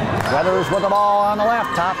 Weathers with the ball on the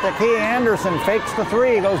left, top to key. Anderson fakes the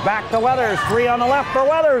three, goes back to Weathers. Three on the left for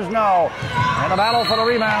Weathers, no. And a battle for the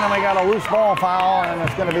rebound, and we got a loose ball foul, and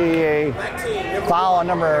it's going to be a fouls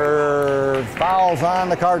on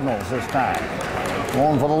the Cardinals this time.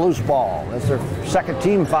 Going for the loose ball. That's their second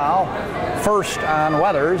team foul. First on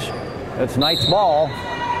Weathers. It's Knights ball.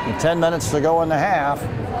 And 10 minutes to go in the half.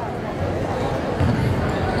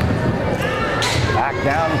 Back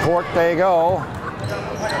down court they go.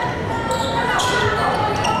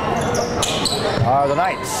 Are the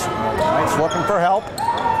Knights. Knights looking for help.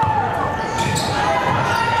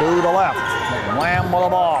 To the left. Lamb with the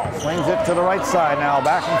ball. Swings it to the right side now.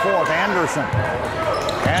 Back and forth. Anderson.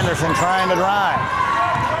 Anderson trying to drive.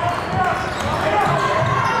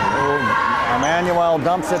 Emmanuel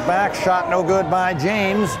dumps it back. Shot no good by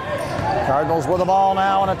James. Cardinals with the ball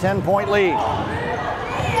now in a 10-point lead.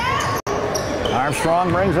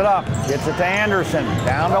 Armstrong brings it up. Gets it to Anderson.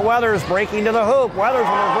 Down to Weathers. Breaking to the hoop. Weathers with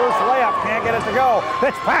a reverse layup. Can't get it to go.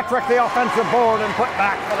 Fitzpatrick the offensive board and put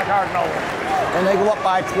back for the Cardinals. And they go up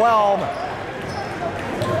by 12.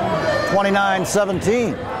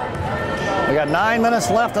 29-17. We got 9 minutes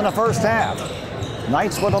left in the first half.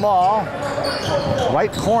 Knights with the ball.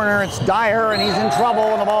 Right corner, it's Dyer, and he's in trouble,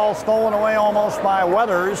 and the ball stolen away almost by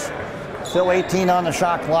Weathers. Still 18 on the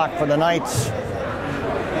shot clock for the Knights.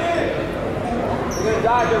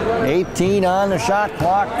 18 on the shot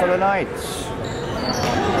clock for the Knights.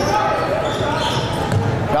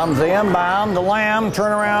 Comes the inbound to Lamb,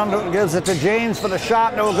 turnaround, gives it to James for the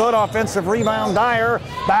shot, no good. Offensive rebound, Dyer.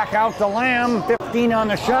 Back out to Lamb, 15 on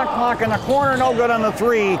the shot clock in the corner, no good on the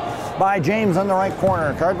three by James in the right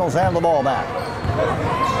corner. Cardinals have the ball back.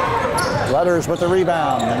 Leathers with the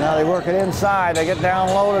rebound, and now they work it inside. They get down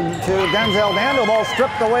low to Denzel Daniel. Ball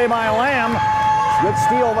stripped away by Lamb. Good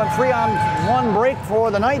steal, but 3-on-1 break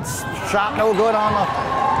for the Knights. Shot no good on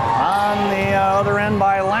the other end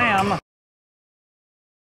by Lamb.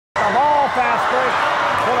 The ball fast break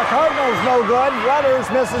for the Cardinals, no good. Weathers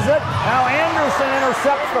misses it. Now Anderson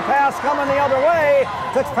intercepts the pass coming the other way.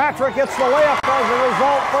 Fitzpatrick gets the layup as a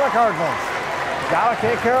result for the Cardinals. Got to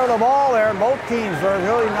take care of the ball there. Both teams are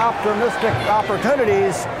really optimistic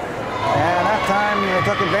opportunities. And that time they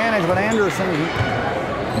took advantage, but Anderson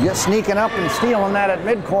just sneaking up and stealing that at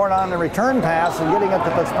midcourt on the return pass and getting it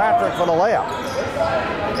to Fitzpatrick for the layup.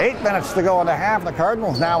 8 minutes to go in the half. The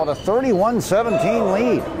Cardinals now with a 31-17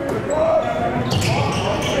 lead.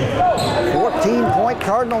 14-point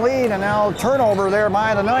Cardinal lead, and now turnover there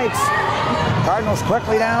by the Knights. Cardinals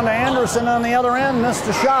quickly down to Anderson on the other end, missed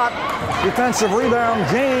a shot. Defensive rebound,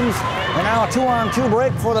 James. And now a 2-on-2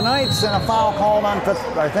 break for the Knights, and a foul called on fifth,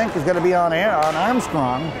 I think, is going to be on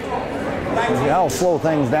Armstrong. That'll slow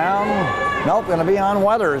things down. Nope, going to be on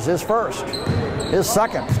Weathers, his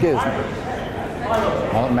second, excuse me.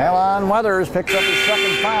 Well, Malon Weathers picks up his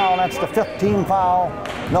second foul. That's the 5th team foul.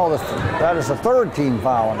 No, that is the 3rd team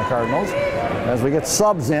foul on the Cardinals. As we get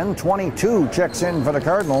subs in, 22 checks in for the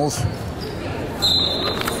Cardinals.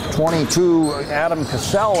 22, Adam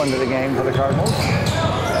Cassell into the game for the Cardinals.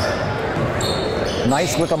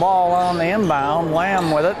 Nice with the ball on the inbound.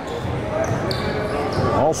 Lamb with it.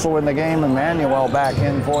 Also in the game, Emmanuel back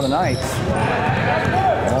in for the Knights.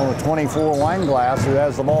 Oh, 24 Wineglass, who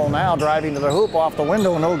has the ball now, driving to the hoop off the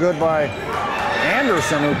window. No good by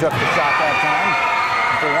Anderson, who took the shot that time.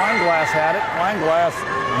 After Wineglass had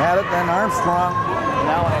it, then Armstrong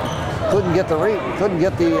now couldn't get the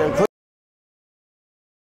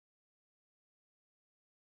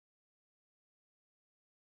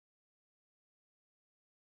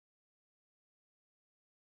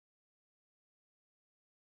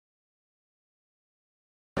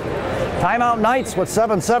Timeout Knights with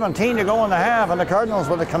 7:17 to go in the half, and the Cardinals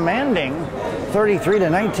with a commanding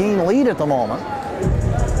 33-19 lead at the moment.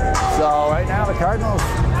 So right now the Cardinals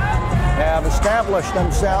have established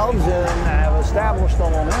themselves and have established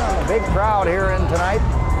the momentum. A big crowd here in tonight.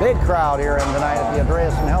 Big crowd here in tonight at the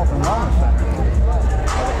Andreessen Health and Wellness Center.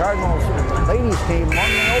 The Cardinals ladies team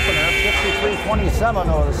won the opener 53-27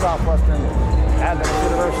 over the Southwestern Adventist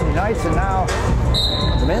University Knights, and now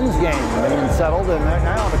the men's game being settled, and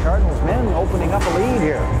now the Cardinals men opening up a lead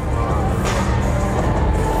here.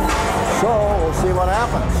 So we'll see what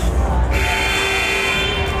happens.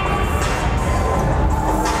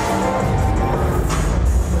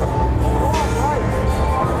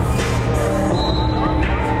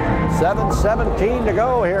 $7:17 to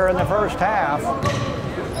go here in the first half.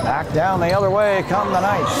 Back down the other way come the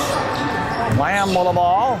Knights. Lamb with the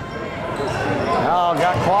ball. Now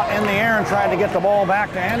got caught in the air and tried to get the ball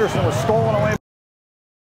back to Anderson. Was stolen away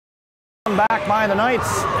back by the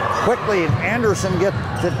Knights. Quickly, Anderson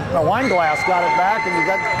Wineglass got it back, and he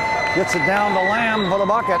gets it down to Lamb for the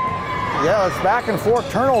bucket. Yeah, it's back and forth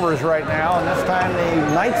turnovers right now, and this time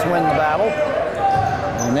the Knights win the battle.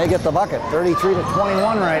 And they get the bucket,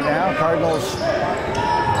 33-21 right now. Cardinals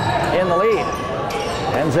in the lead.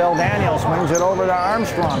 Denzel Daniel swings it over to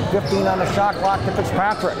Armstrong. 15 on the shot clock to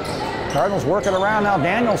Fitzpatrick. Cardinals working around now.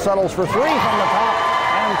 Daniel settles for 3 from the top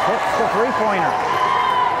and hits the three-pointer.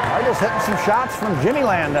 Cardinals hitting some shots from Jimmy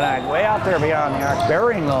Land tonight, way out there beyond the arc,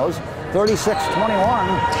 burying those.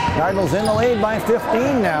 36-21. Cardinals in the lead by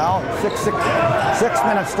 15 now. 6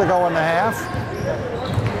 minutes to go in the half.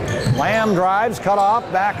 Lamb drives, cut off,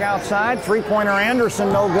 back outside. Three-pointer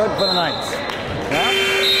Anderson, no good for the Knights.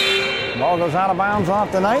 Yeah. Ball goes out of bounds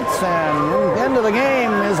off the Knights, and into the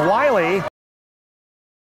game is Wiley.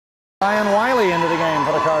 Ryan Wiley into the game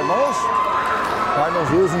for the Cardinals. Cardinals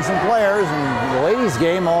using some players, and the ladies'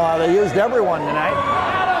 game, they used everyone tonight.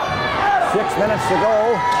 6 minutes to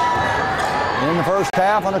go in the first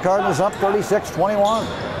half, and the Cardinals up 36-21.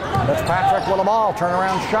 Fitzpatrick with the ball,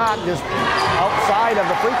 turnaround shot just outside of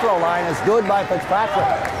the free throw line is good by Fitzpatrick.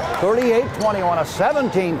 38-21, a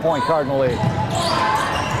 17-point Cardinal lead.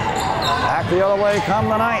 Back the other way come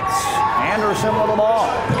the Knights. Anderson with the ball.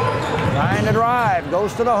 Trying to drive,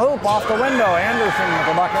 goes to the hoop off the window. Anderson with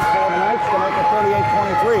the bucket for the Knights to make it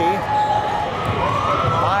 38-23.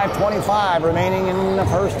 5:25 remaining in the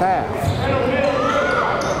first half.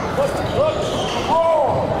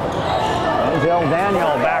 Denzel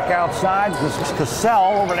Daniel back outside. This is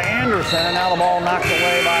Cassell over to Anderson, and now the ball knocked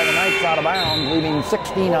away by the Knights out of bounds, leaving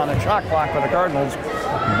 16 on the shot clock for the Cardinals.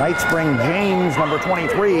 The Knights bring James, number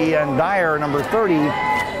 23, and Dyer, number 30,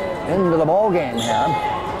 into the ball game here.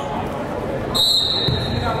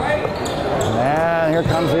 And here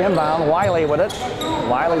comes the inbound. Wiley with it.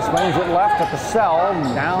 Wiley swings it left to Cassell,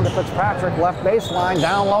 down to Fitzpatrick, left baseline,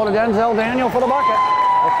 down low to Denzel Daniel for the bucket.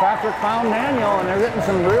 Fitzpatrick found Daniel, and they're getting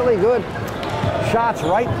some really good shots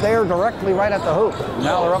right there, directly right at the hoop.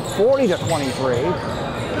 Now they're up 40-23.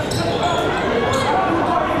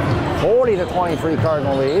 40-23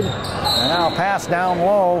 Cardinal lead. And now a pass down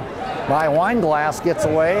low by Wineglass gets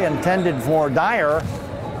away, intended for Dyer,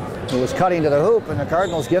 who was cutting to the hoop, and the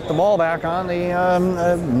Cardinals get the ball back on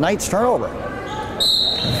the Knights turnover.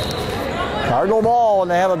 Cardinal ball,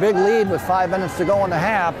 and they have a big lead with 5 minutes to go in the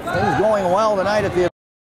half. Things going well tonight at the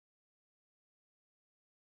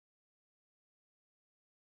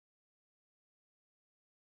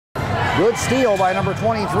good steal by number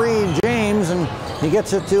 23, James, and he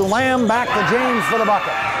gets it to Lamb, back to James for the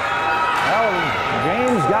bucket. Well,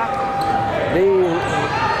 James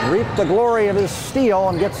reaped the glory of his steal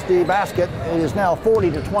and gets the basket. It is now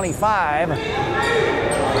 40-25.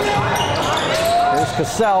 Here's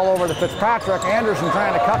Cassell over to Fitzpatrick. Anderson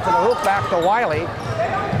trying to cut to the hoop, back to Wiley.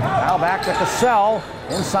 Now back to Cassell.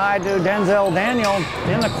 Inside to Denzel Daniel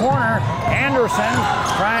in the corner. Anderson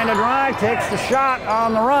trying to drive, takes the shot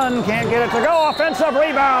on the run, can't get it to go. Offensive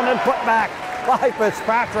rebound and put back by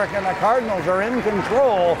Fitzpatrick, and the Cardinals are in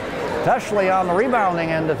control, especially on the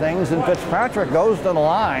rebounding end of things, and Fitzpatrick goes to the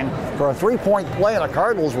line for a three-point play, and the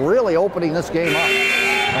Cardinals really opening this game up.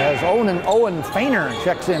 As Owen Feiner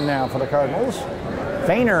checks in now for the Cardinals.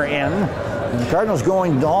 Feiner in. And the Cardinals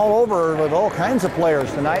going all over with all kinds of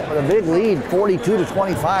players tonight with a big lead,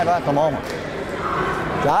 42-25 at the moment.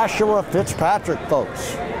 Joshua Fitzpatrick,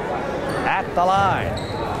 folks, at the line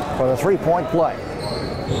for the three-point play.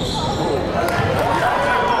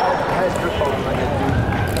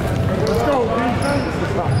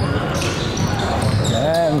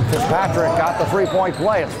 And Fitzpatrick got the three-point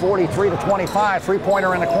play. It's 43-25.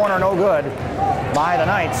 Three-pointer in the corner, no good by the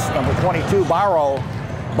Knights. Number 22, Barrow.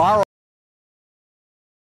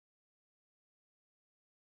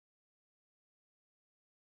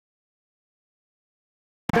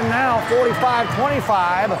 Now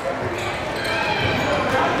 45-25.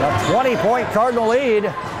 A 20-point Cardinal lead.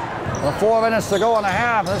 With 4 minutes to go in the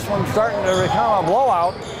half. This one's starting to become a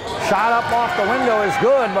blowout. Shot up off the window is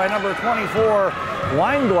good by number 24,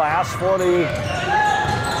 Weinglass, for the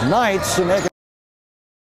Knights to make it.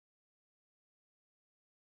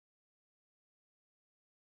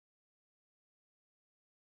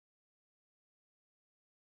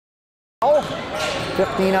 Oh,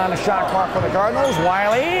 15 on the shot clock for the Cardinals.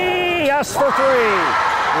 Wiley, yes for three.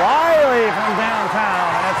 Wiley from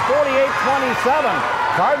downtown, and it's 48-27.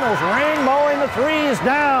 Cardinals rainbowing the threes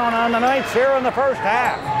down on the Knights here in the first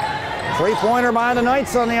half. Three-pointer by the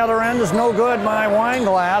Knights on the other end is no good by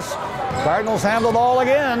Weinglass. Cardinals have the ball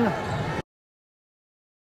again.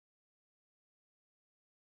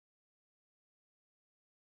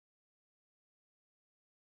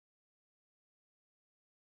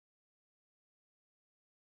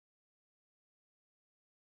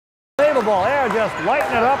 Unbelievable. They're just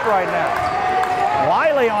lighting it up right now.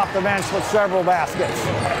 Wiley off the bench with several baskets.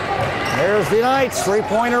 There's the Knights.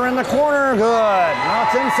 Three-pointer in the corner. Good. Now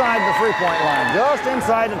it's inside the three-point line. Just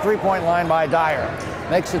inside the three-point line by Dyer.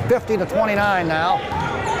 Makes it 50-29 now.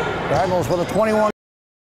 Cardinals with a 21.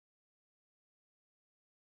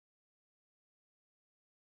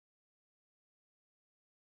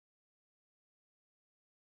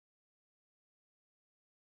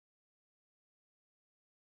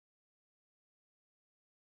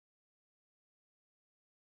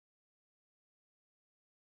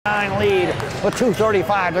 Lead with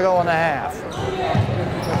 2:35 to go in the half.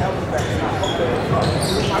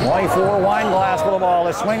 24, Weinglass with the ball.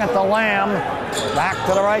 They swing at the Lamb. Back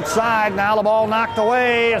to the right side. Now the ball knocked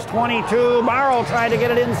away. It's 22. Barrow tried to get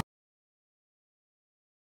it in.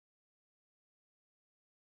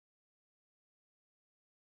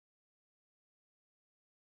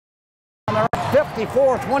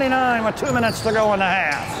 54-29 with 2 minutes to go in the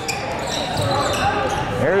half.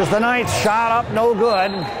 Here's the Knights. Shot up, no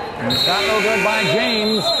good. Shot no good by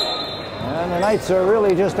James. And the Knights are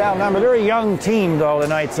really just outnumbered. They're a young team, though, the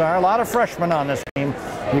Knights are. A lot of freshmen on this team,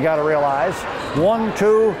 you got to realize. 1,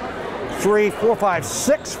 2, 3, 4, 5,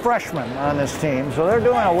 6 freshmen on this team. So they're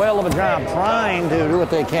doing a whale of a job trying to do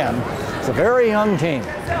what they can. It's a very young team.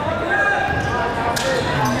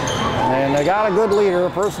 And they got a good leader, a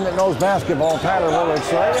person that knows basketball, Tyler Willard.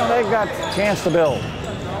 So they've got a chance to build.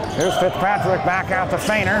 Here's Fitzpatrick back out to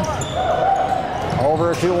Feiner.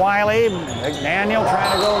 Over to Wiley. McDaniel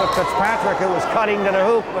trying to go to Fitzpatrick, who was cutting to the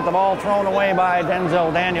hoop with the ball thrown away by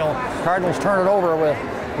Denzel Daniel. Cardinals turn it over with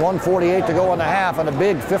 1:48 to go in the half and a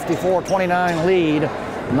big 54-29 lead.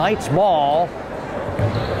 Knights ball.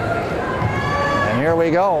 And here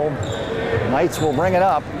we go. Knights will bring it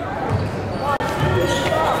up.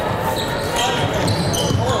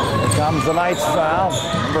 Comes the Knights foul.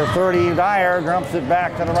 Number 30, Dyer, dumps it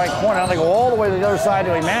back to the right corner. Now they go all the way to the other side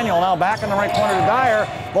to Emmanuel. Now back in the right corner to Dyer.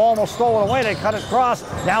 Ball almost stolen away. They cut it across.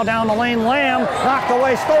 Now down the lane, Lamb. Knocked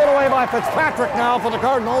away, stolen away by Fitzpatrick now for the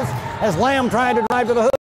Cardinals as Lamb tried to drive to the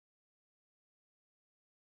hoop.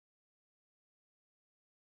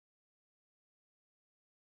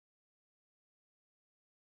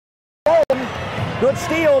 Good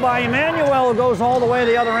steal by Emmanuel, who goes all the way to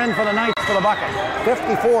the other end for the Knights for the bucket.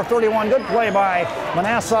 54-31, good play by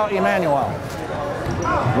Manasseh Emmanuel.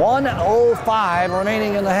 1:05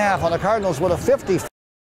 remaining in the half on the Cardinals with a 50.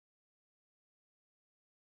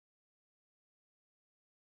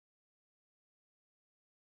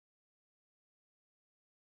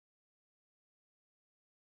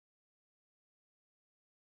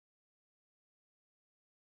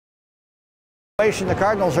 The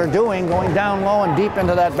Cardinals are doing, going down low and deep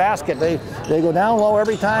into that basket. They go down low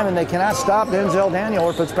every time, and they cannot stop Denzel Daniel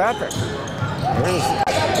or Fitzpatrick.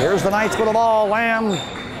 Here's the Knights with the ball. Lamb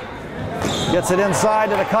gets it inside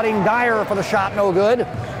to the cutting Dyer for the shot, no good.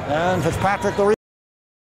 And Fitzpatrick the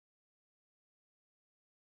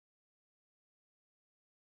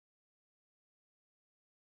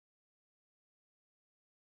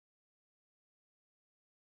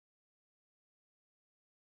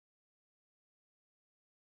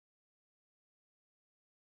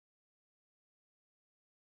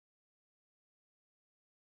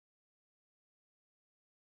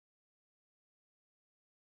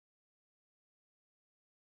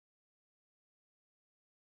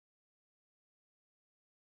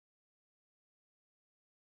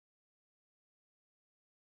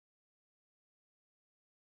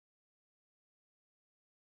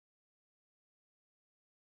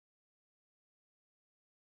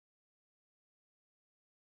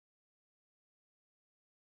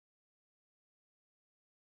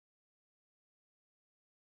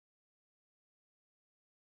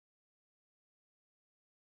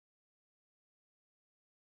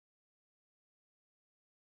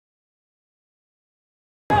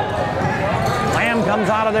comes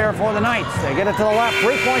out of there for the Knights. They get it to the left.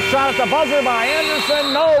 Three-point shot at the buzzer by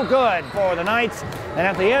Anderson. No good for the Knights. And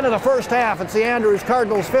at the end of the first half, it's the Andrews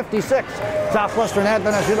Cardinals 56, Southwestern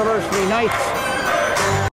Adventist University Knights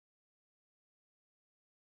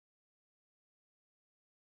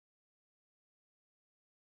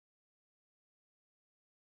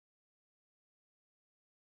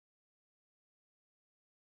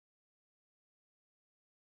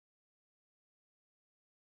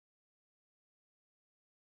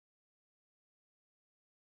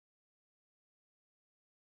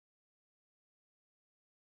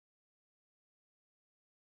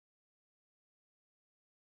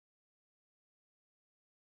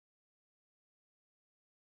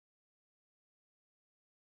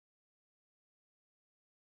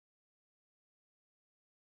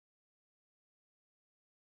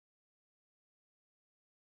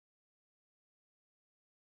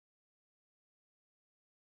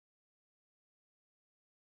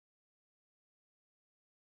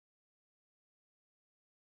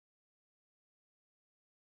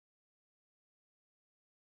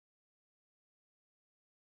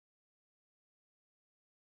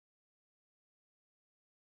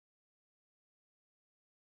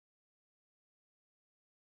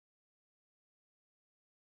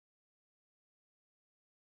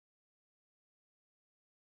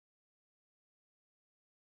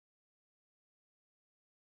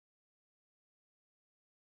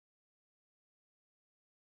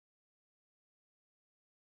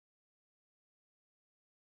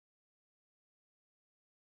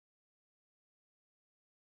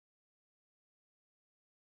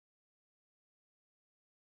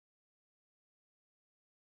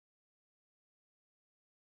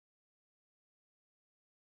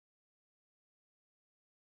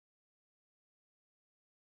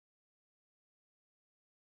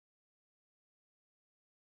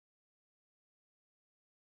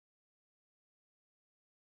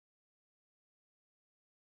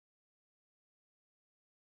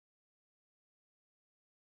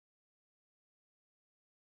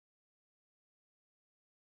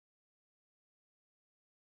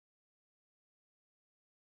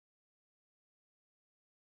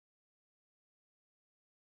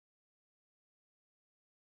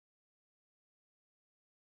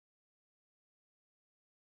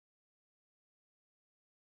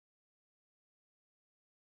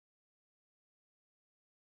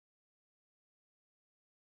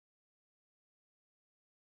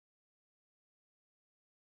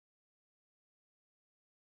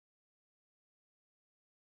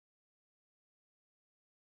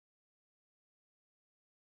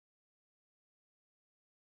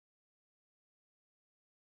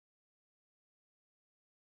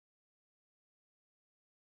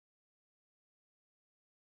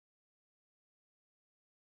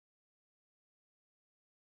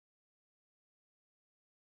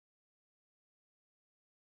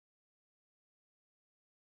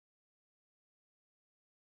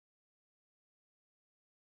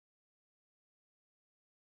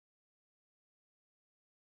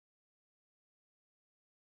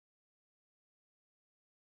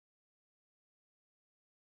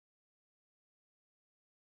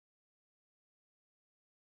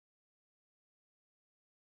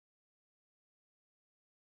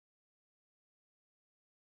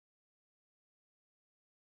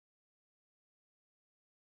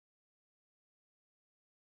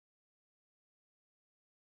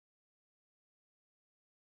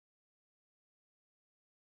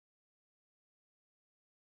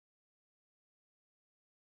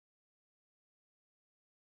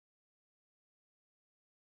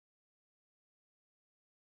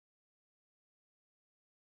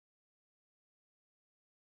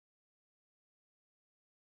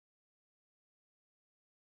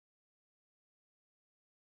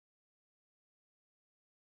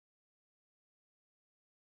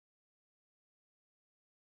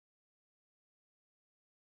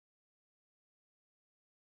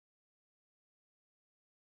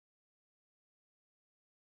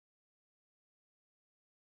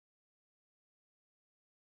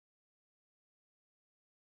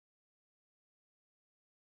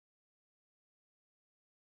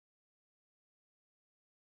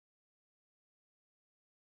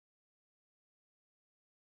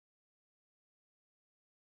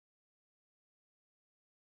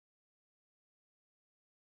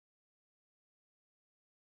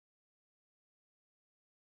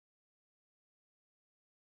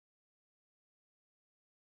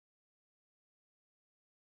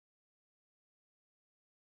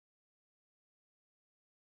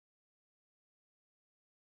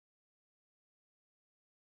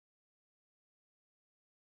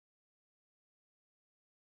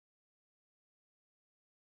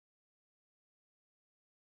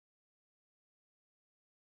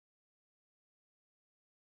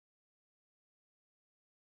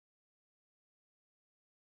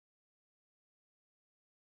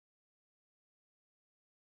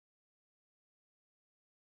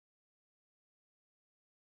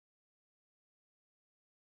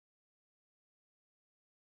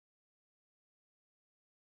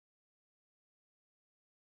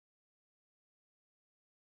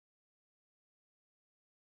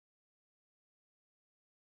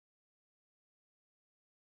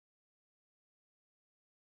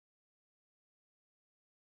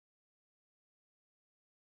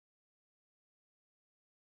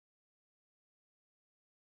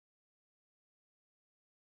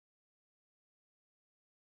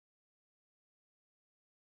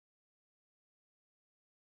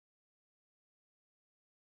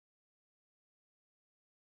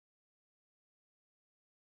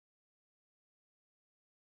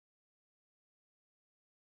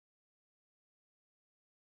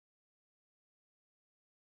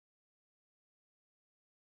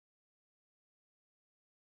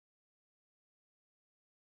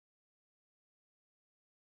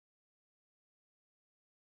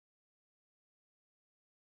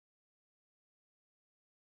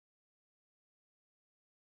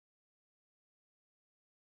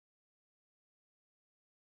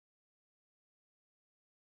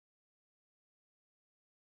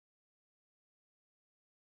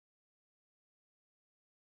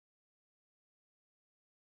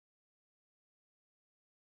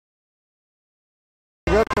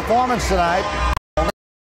good performance tonight. In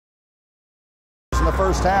the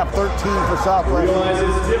first half, 13 for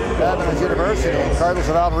Southwestern Adventist University. The Cardinals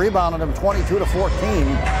have out-rebounded them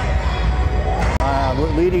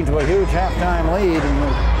 22-14, leading to a huge halftime lead. And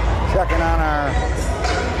we're checking on our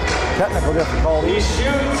technical difficulties. He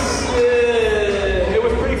shoots. It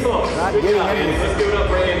was pretty close. Not getting any. Let's give it up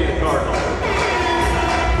for Andy, the Cardinal.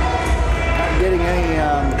 Not getting any.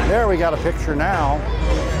 There we got a picture now.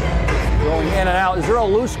 Going in and out. Is there a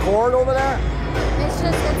loose cord over there? It's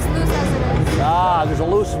loose as it is. Ah, there's a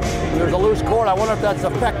loose cord. I wonder if that's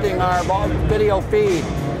affecting our video feed.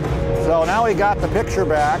 So now we got the picture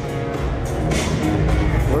back.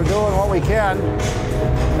 We're doing what we can.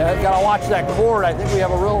 Got to watch that cord. I think we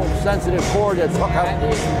have a real sensitive cord that's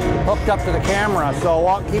hooked up to the camera.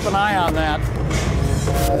 So keep an eye on that.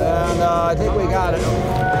 And I think we got it.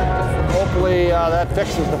 Hopefully that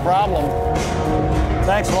fixes the problem.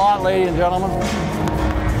 Thanks a lot, ladies and gentlemen.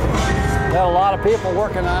 Got a lot of people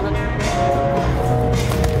working on it.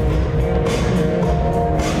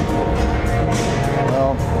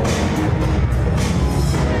 Well,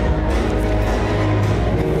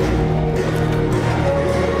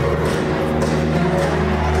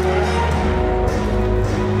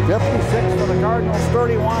 56 for the Cardinals,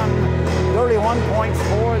 31 points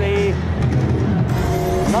for the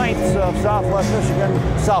Knights of Southwestern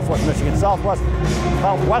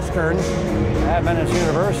Adventist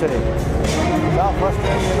University.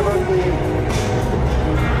 Southwestern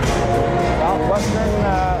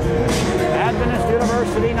Adventist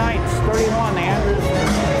University Knights, 31. The Andrews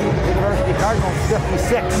University Cardinals,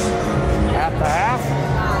 56. At the half,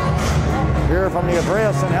 here from the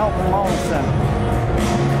Adventist and Health and Wellness Center.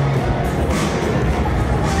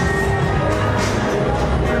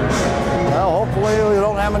 Well, hopefully we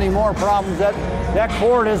don't have any more problems. That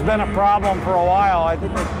cord has been a problem for a while. I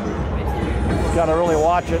think we've got to really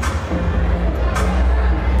watch it.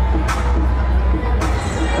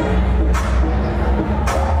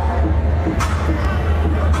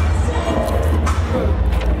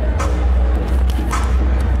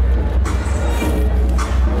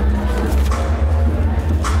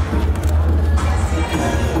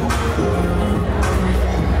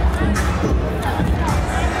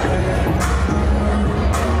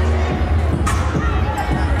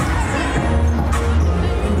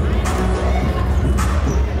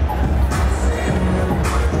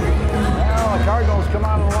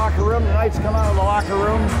 Come out of the locker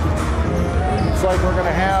room. Looks like we're going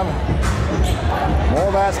to have more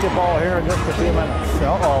basketball here in just a few minutes.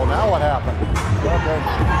 Uh-oh, now what happened? Okay,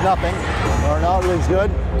 nothing. Or no, everything's good.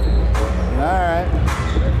 All right,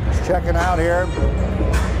 just checking out here.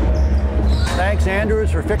 Thanks,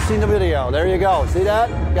 Andrews, for fixing the video. There you go. See that?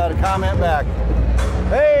 Got a comment back.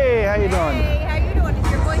 Hey, how you doing? Hey, how you doing?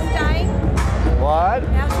 Is your voice dying? What?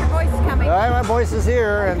 How's your voice coming? All right, my voice is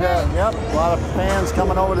here, and yep, a lot of fans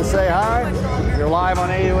coming over to say hi. You're live on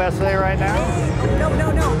AUSA right now? No.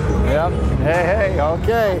 Yep. Hey,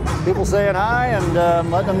 okay. People saying hi and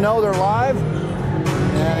letting them know they're live.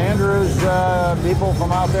 And Andrew's people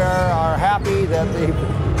from out there are happy that the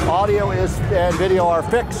audio and video are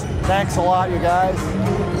fixed. Thanks a lot, you guys.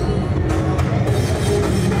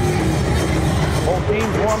 Both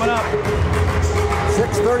teams warming up.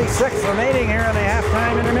 6:36 remaining here in the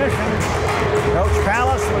halftime intermission. Coach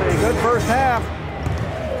Palace with a good first half.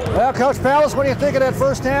 Well, Coach Palace, what do you think of that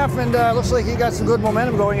first half? And looks like you got some good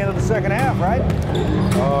momentum going into the second half, right?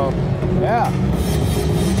 Yeah.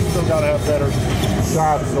 Still got to have better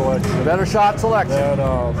shot selection. Better shot selection.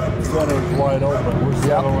 That center's wide open. We're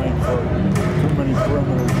settling for too many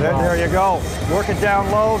perimeter shots. There you go. Work it down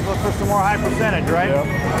low, look for some more high percentage, right? Yep.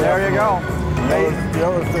 There you go. The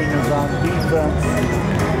other thing is on defense,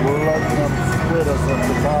 we're letting them split us at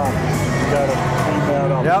the top. You got to clean that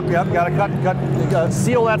up. Yep. Got to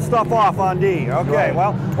seal that stuff off on D. Okay, right.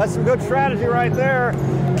 Well, that's some good strategy right there.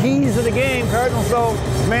 Keys of the game. Cardinals, though,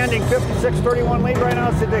 commanding 56-31 lead right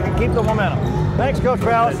now, so they can keep the momentum. Thanks, Coach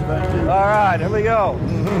Palace. Thank you. All right, here we go.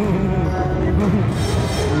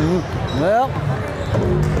 Well.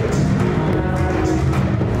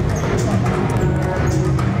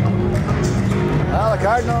 Well, the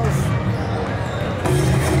Cardinals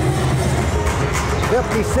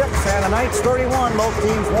 56 and the Knights 31. Both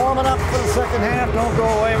teams warming up for the second half. Don't go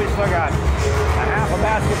away. We still got a half of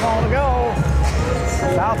basketball to go.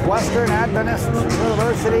 Southwestern Adventist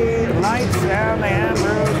University Knights and the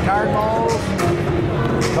Andrews Cardinals.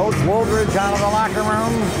 Coach Woldridge out of the locker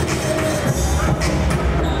room.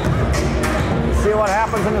 See what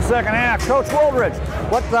happens in the second half. Coach Woldridge,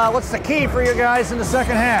 what's the key for you guys in the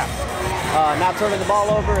second half? not turning the ball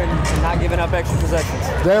over and not giving up extra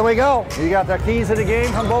possessions. There we go. You got the keys of the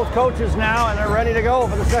game from both coaches now, and they're ready to go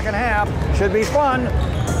for the second half. Should be fun.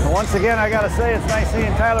 And once again, I got to say, it's nice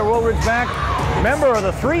seeing Tyler Woolridge back, member of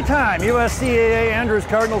the three-time USCAA Andrews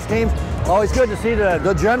Cardinals team. Always good to see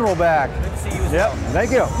the general back. Good to see you as Yep, well.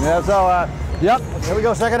 thank you. Yeah, so, yep, here we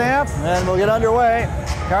go, second half, and we'll get underway.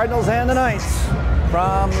 Cardinals and the Knights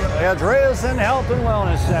from Adventist Health and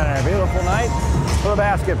Wellness Center. Beautiful night for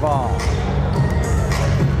basketball.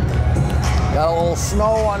 Got a little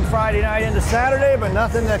snow on Friday night into Saturday, but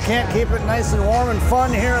nothing that can't keep it nice and warm and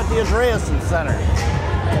fun here at the Adventist Center.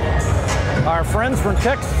 Our friends from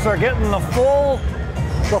Texas are getting the full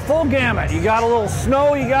gamut. You got a little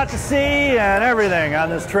snow you got to see and everything on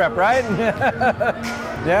this trip, right?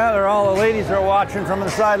 Yeah, they're all the ladies are watching from the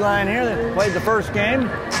sideline here. They played the first game.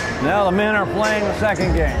 Now the men are playing the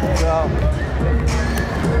second game. So,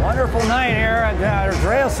 wonderful night here at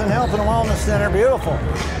Adventist Health and Wellness Center. Beautiful.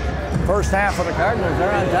 First half of the Cardinals,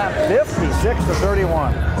 they're on top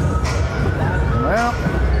 56-31. Well,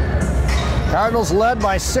 Cardinals led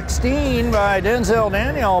by 16 by Denzel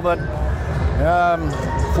Daniel, but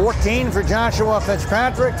 14 for Joshua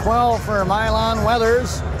Fitzpatrick, 12 for Mylon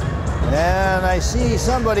Weathers. And I see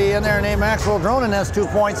somebody in there named Maxwell Dronin has 2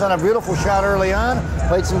 points on a beautiful shot early on.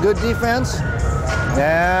 Played some good defense.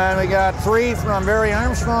 And we got 3 from Barry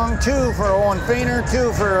Armstrong, 2 for Owen Feiner,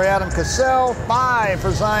 2 for Adam Cassell, 5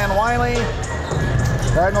 for Zion Wiley.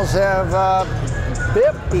 Cardinals have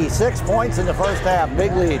 56 points in the first half.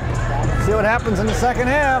 Big lead. See what happens in the second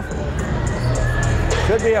half.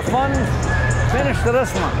 Should be a fun finish to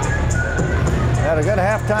this one. Had a good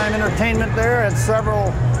halftime entertainment there, and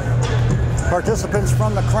several participants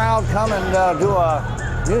from the crowd come and do a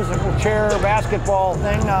musical chair basketball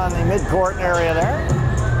thing on the mid-court area there.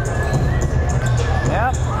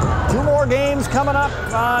 Yep. 2 more games coming up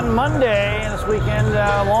on Monday this weekend,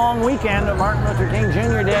 long weekend of Martin Luther King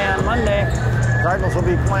Jr. Day on Monday. Cardinals will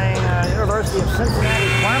be playing University of Cincinnati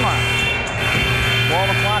Claremont. 12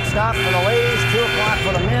 o'clock stop for the ladies, 2 o'clock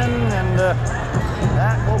for the men, and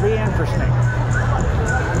that will be interesting.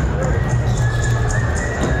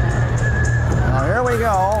 Now here we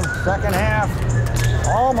go, second half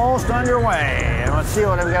almost underway. And let's see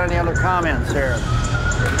what I've got any other comments here.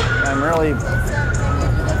 I'm really...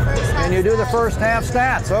 Can you do the first half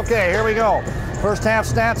stats? Okay, here we go. First half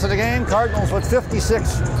stats of the game. Cardinals with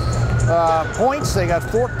 56 points. They got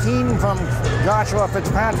 14 from Joshua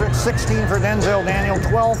Fitzpatrick, 16 for Denzel Daniel,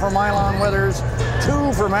 12 for Mylon Withers,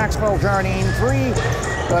 2 for Maxwell Jardine, 3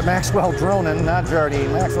 Maxwell Dronin, not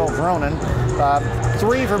Jardine, Maxwell Dronin,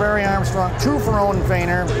 3 for Barry Armstrong, 2 for Owen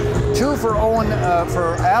Feiner, 2 for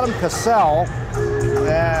Adam Cassell,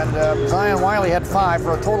 and Zion Wiley had 5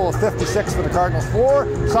 for a total of 56 for the Cardinals. 4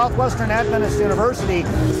 Southwestern Adventist University,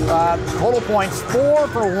 total points 4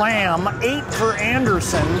 for Lamb, 8 for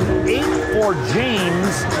Anderson, 8 for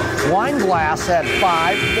James. Weinglass had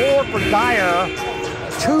 5, 4 for Dyer,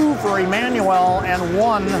 2 for Emmanuel, and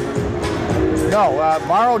 1. No,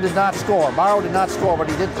 Morrow did not score. Morrow did not score, but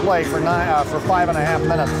he did play for 5.5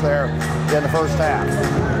 minutes there in the first half.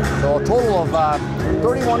 So a total of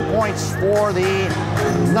 31 points for the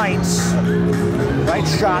Knights.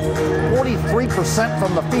 Knights shot 43%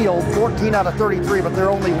 from the field, 14 out of 33, but they're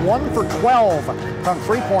only 1 for 12 from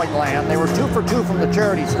three-point land. They were 2 for 2 from the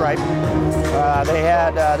charity stripe.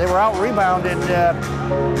 They were out rebounded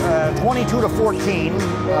 22-14,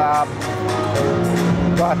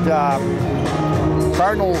 but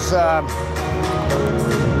Cardinals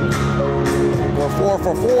were 4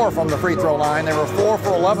 for 4 from the free throw line. They were 4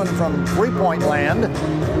 for 11 from three-point land.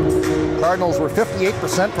 Cardinals were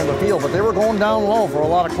 58% from the field, but they were going down low for a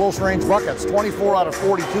lot of close-range buckets. 24 out of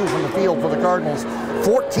 42 from the field for the Cardinals,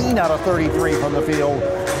 14 out of 33 from the field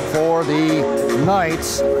for the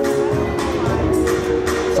Knights.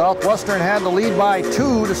 Southwestern had the lead by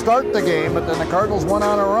 2 to start the game, but then the Cardinals went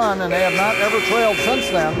on a run, and they have not ever trailed since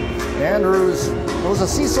then. Andrews, it was a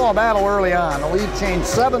seesaw battle early on. The lead changed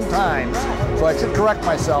 7 times, so I should correct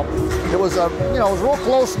myself. It was it was real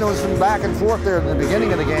close, and it was back and forth there at the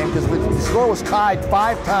beginning of the game because the score was tied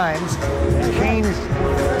 5 times, changed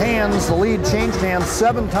hands. The lead changed hands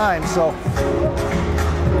 7 times. So,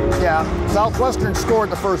 yeah, Southwestern scored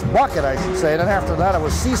the first bucket, I should say. Then after that, it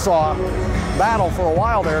was seesaw battle for a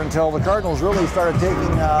while there until the Cardinals really started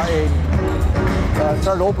taking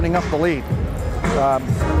started opening up the lead.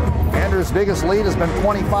 Andrews' biggest lead has been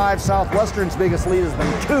 25. Southwestern's biggest lead has been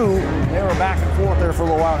 2. They were back and forth there for a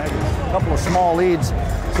little while. They had a couple of small leads.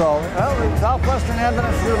 So, well, Southwestern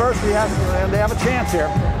Adventist University they have a chance here.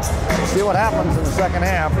 We'll see what happens in the second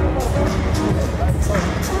half.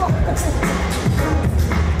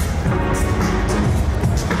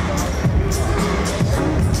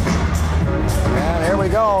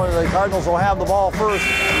 go. The Cardinals will have the ball first.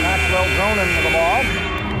 Maxwell Dronin with the ball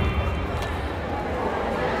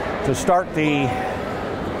to start the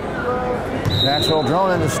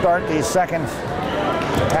second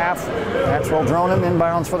half. Maxwell Dronin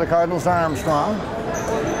inbounds for the Cardinals to Armstrong.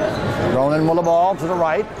 Dronin with the ball to the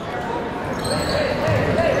right.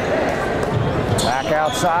 Back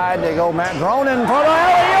outside, they go Matt Dronin for the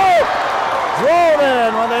alley-oop!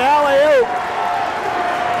 Dronin with the alley-oop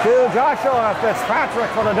to Joshua Fitzpatrick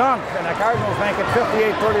for the dunk, and the Cardinals make it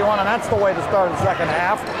 58-31, and that's the way to start the second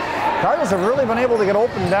half. Cardinals have really been able to get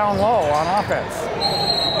open down low on offense,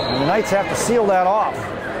 and the Knights have to seal that off.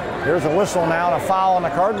 Here's a whistle now to foul on the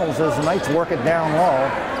Cardinals as the Knights work it down low.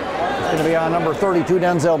 It's going to be on number 32,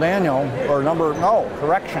 Denzel Daniel, or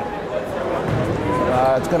correction.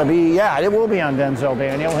 It's going to be, it will be on Denzel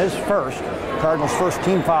Daniel, his first, Cardinals' first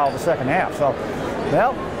team foul of the second half. So,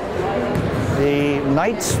 well, the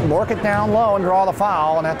Knights work it down low and draw the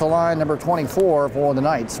foul, and at the line, number 24 for the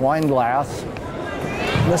Knights, Weinglass.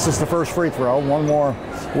 This is the first free throw. One more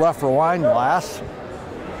left for Weinglass.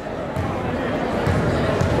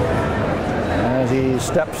 As he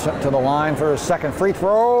steps up to the line for his second free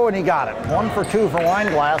throw, and he got it. 1 for 2 for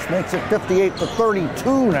Weinglass, makes it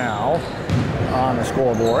 58-32 now on the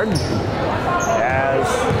scoreboard. As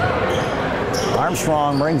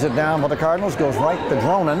Armstrong brings it down for the Cardinals, goes right to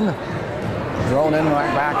Dronin. Dronin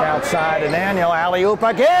right back outside to Daniel. Alley-oop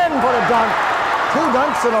again for the dunk. 2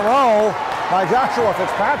 dunks in a row by Joshua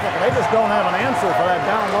Fitzpatrick. They just don't have an answer for that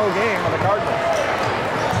down-low game of the Cardinals.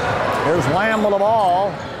 Here's Lamb with the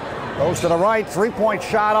ball. Goes to the right. 3-point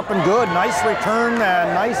shot up and good. Nice return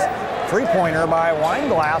and nice three-pointer by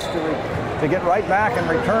Weinglass to get right back and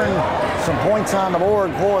return some points on the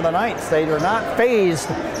board for the Knights. They are not fazed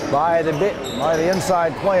by the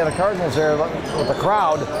inside play of the Cardinals there with the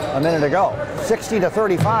crowd a minute ago.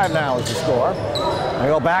 60-35 now is the score. They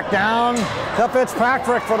go back down to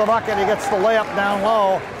Fitzpatrick for the bucket. He gets the layup down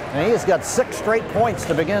low, and he's got 6 straight points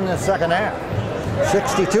to begin this second half.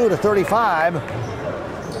 62-35.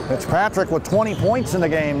 Fitzpatrick with 20 points in the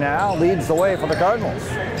game now leads the way for the Cardinals.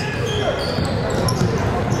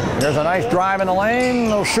 Here's a nice drive in the lane.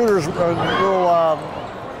 Little shooter's shot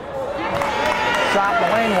in the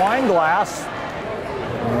lane, Weinglass.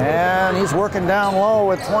 And he's working down low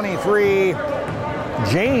with 23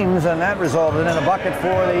 James, and that resulted in a bucket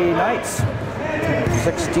for the Knights.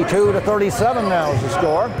 62-37 now is the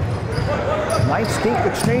score. Knights keep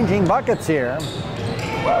exchanging buckets here.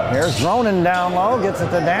 Here's Dronin down low, gets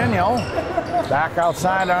it to Daniel. Back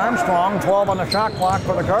outside to Armstrong, 12 on the shot clock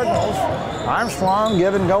for the Cardinals. Armstrong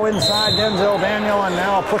give and go inside Denzel Daniel, and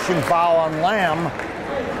now a pushing foul on Lamb.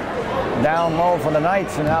 Down low for the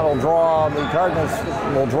Knights, and that'll draw, the Cardinals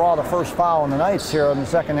will draw the first foul on the Knights here in the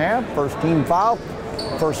second half. First team foul.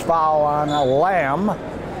 First foul on Lamb.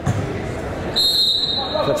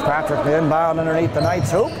 Fitzpatrick the inbound underneath the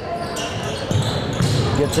Knights hoop.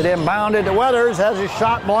 Gets it inbounded to Weathers, has his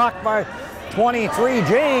shot blocked by 23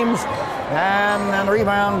 James, and then the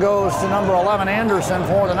rebound goes to number 11 Anderson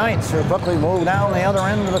for the Knights, who quickly move down the other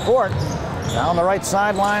end of the court. Down the right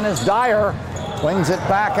sideline is Dyer, swings it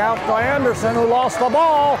back out to Anderson, who lost the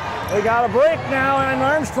ball. We got a break now, and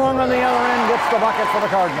Armstrong on the other end gets the bucket for the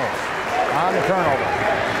Cardinals on the turnover.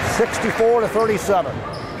 64-37.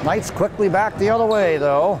 Knights quickly back the other way,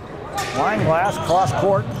 though. Weinglass cross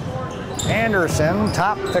court. Anderson,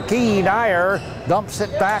 top to key, Dyer, dumps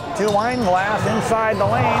it back to Weinglass inside the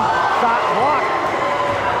lane. Shot blocked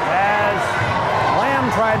as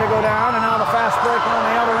Lamb tried to go down, and now the fast break on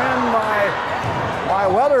the other end by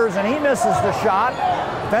Weathers, and he misses the shot.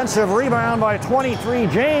 Offensive rebound by 23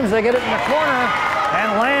 James. They get it in the corner,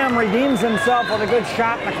 and Lamb redeems himself with a good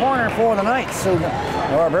shot in the corner for the Knights. So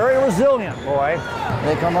they're very resilient, boy.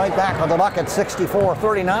 They come right back with the bucket.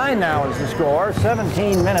 64-39 now is the score.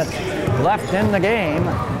 17 minutes left in the game.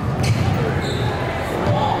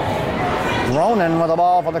 Dronin with the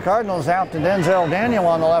ball for the Cardinals out to Denzel Daniel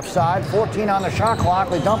on the left side. 14 on the shot clock.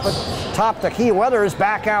 They dump it top to Key Weathers.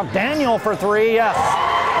 Back out Daniel for 3. Yes,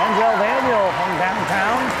 Denzel Daniel from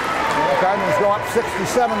downtown. The Cardinals go up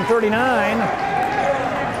 67-39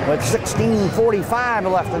 with 16:45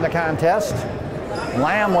 left in the contest.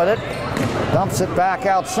 Lamb with it. Dumps it back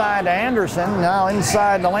outside to Anderson. Now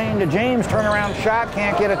inside the lane to James. Turnaround shot.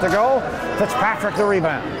 Can't get it to go. Fitzpatrick the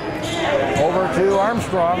rebound. Over to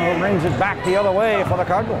Armstrong, who brings it back the other way for the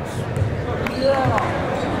Cardinals.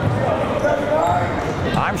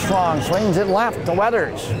 Armstrong swings it left to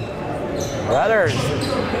Weathers. Weathers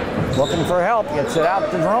looking for help. Gets it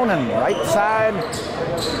out to Dronin. Right side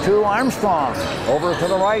to Armstrong. Over to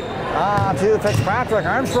the right to Fitzpatrick.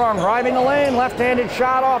 Armstrong driving the lane. Left-handed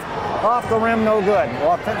shot off Off the rim, no good.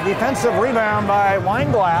 Well, defensive rebound by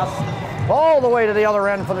Weinglass. All the way to the other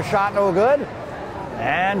end for the shot, no good.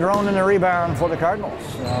 And Dronin the rebound for the Cardinals.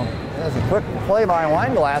 So there's a quick play by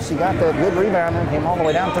Weinglass. He got the good rebound and came all the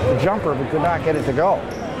way down, took the jumper, but could not get it to go.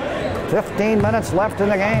 15 minutes left in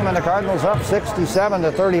the game, and the Cardinals up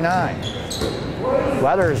 67-39.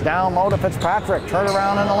 Weathers down low to Fitzpatrick.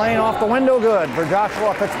 Turnaround in the lane, off the window, good for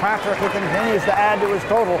Joshua Fitzpatrick, who continues to add to his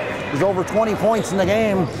total. He's over 20 points in the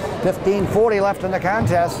game. 15:40 left in the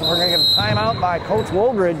contest. We're going to get a timeout by Coach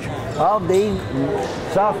Woldridge of the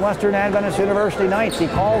Southwestern Adventist University Knights. He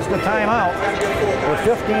calls the timeout with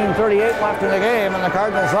 15:38 left in the game, and the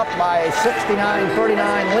Cardinals up by a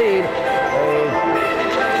 69-39 lead.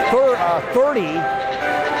 A 30.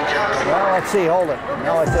 Well, let's see, hold it.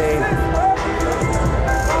 Now it's a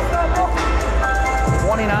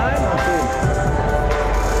 29. Let's see.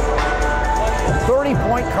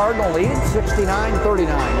 30-point Cardinal lead,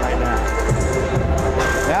 69-39 right now.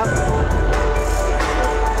 Yep.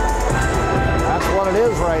 That's what it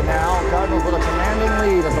is right now. Cardinals with a commanding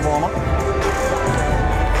lead at the moment.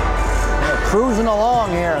 They're cruising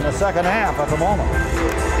along here in the second half at the moment.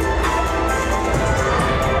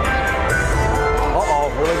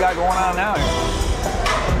 What do we got going on now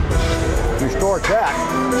here? Restore check.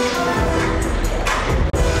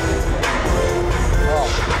 Oh,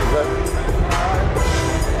 is that?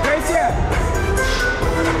 Gracie!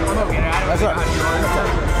 I'm okay. That's right.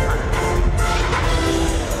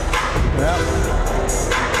 Yeah.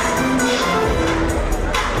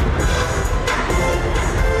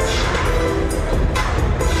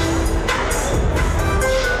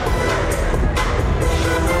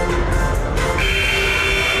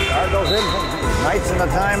 Goes in. Knights in the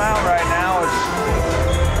timeout right now.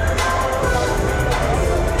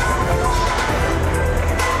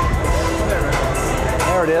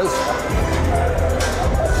 There it is.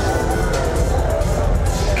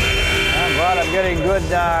 I'm glad I'm getting good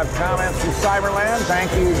comments from Cyberland.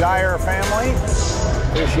 Thank you, Dyer family.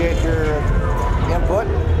 Appreciate your input.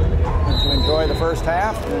 Hope you enjoy the first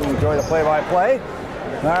half and enjoy the play-by-play.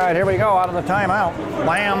 All right, here we go out of the timeout.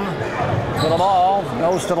 Lamb to the ball,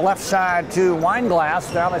 goes to the left side to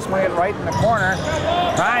Weinglass. Now they swing it right in the corner.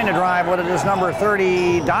 Trying to drive with it is number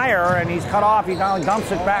 30, Dyer, and he's cut off. He now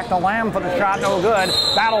dumps it back to Lamb for the shot, no good.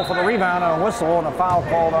 Battle for the rebound and a whistle and a foul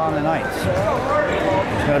called on the Knights.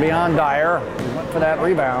 It's going to be on Dyer. He went for that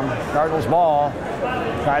rebound. Cardinals ball.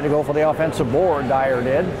 Tried to go for the offensive board, Dyer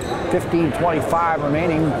did. 15:25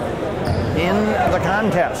 remaining in the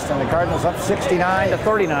contest, and the Cardinals up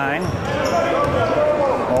 69-39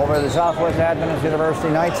 over the Southwest Adventist University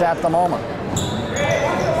Knights at the moment.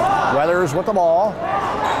 Weathers with the ball.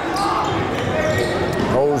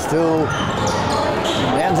 Goes to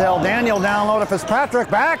Denzel Daniel down low to Fitzpatrick.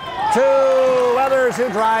 Back to Weathers, who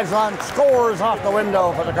drives on, scores off the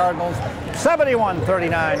window for the Cardinals.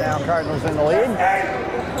 71-39 now, Cardinals in the lead.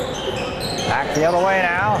 Back the other way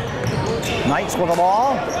now. Knights with the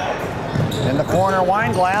ball. In the corner,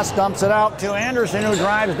 Weinglass dumps it out to Anderson, who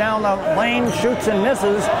drives down the lane, shoots and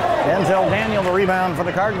misses. Denzel Daniel the rebound for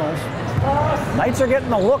the Cardinals. Knights are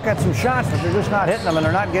getting a look at some shots, but they're just not hitting them, and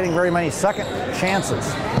they're not getting very many second chances.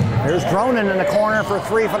 Here's Dronin in the corner for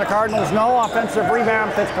three for the Cardinals. No offensive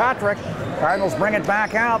rebound, Fitzpatrick. Cardinals bring it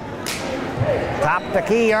back out. Top the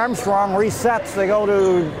key, Armstrong resets. They go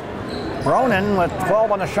to Dronin with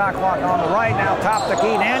 12 on the shot clock on the right. Now top the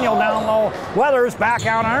key, Daniel down low. Weathers back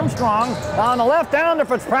out, Armstrong on the left, down to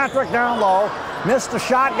Fitzpatrick down low. Missed the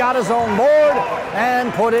shot, got his own board,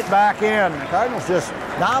 and put it back in. The Cardinals just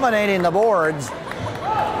dominating the boards.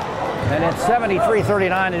 And it's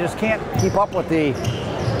 73-39. They just can't keep up with the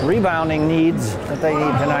rebounding needs that they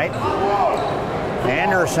need tonight.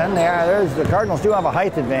 Anderson, there's the Cardinals do have a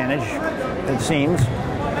height advantage, it seems.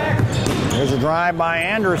 There's a drive by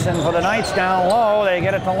Anderson for the Knights down low. They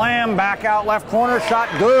get it to Lamb, back out left corner, shot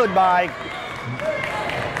good by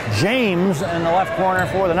James in the left corner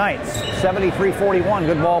for the Knights. 73-41,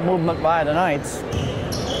 good ball movement by the Knights.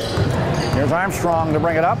 Here's Armstrong to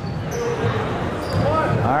bring it up.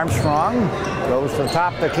 Armstrong goes to the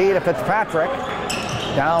top of the key to Fitzpatrick.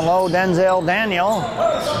 Down low, Denzel Daniel.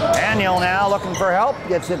 Daniel now looking for help,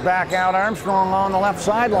 gets it back out. Armstrong on the left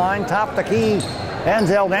sideline, top the key.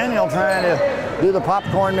 Denzel Daniel trying to do the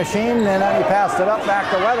popcorn machine, and then he passed it up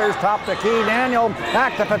back to Weathers. Top the key, Daniel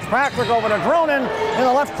back to Fitzpatrick, over to Dronin in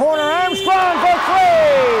the left corner. Armstrong for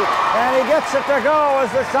three, and he gets it to go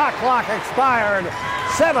as the shot clock expired.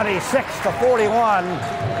 76-41,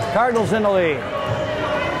 Cardinals in the lead.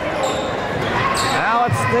 Now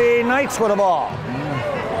it's the Knights with the ball.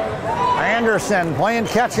 Anderson playing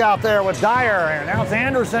catch out there with Dyer. Now it's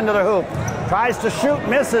Anderson to the hoop. Tries to shoot,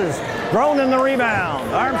 misses. Gronin the rebound.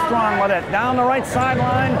 Armstrong with it. Down the right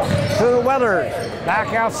sideline to Weathers.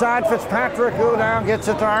 Back outside, Fitzpatrick, who now gets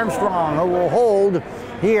it to Armstrong, who will hold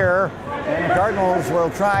here. And the Cardinals will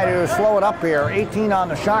try to slow it up here. 18 on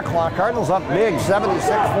the shot clock. Cardinals up big,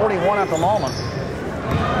 76-41 at the moment.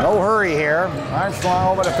 No hurry here. Armstrong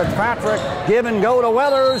over to Fitzpatrick. Give and go to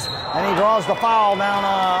Weathers. And he draws the foul down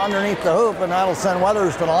underneath the hoop, and that'll send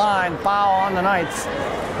Weathers to the line. Foul on the Knights.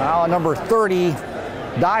 Foul number 30,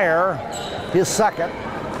 Dyer, his second.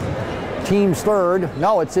 Team's third.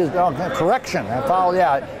 No, it's his, correction. That foul,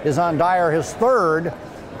 yeah, is on Dyer, his third.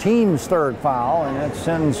 Team's third foul, and it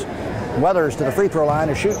sends Weathers to the free throw line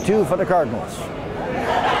to shoot 2 for the Cardinals.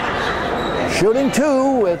 Shooting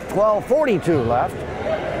 2 with 12:42 left.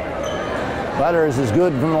 Weathers is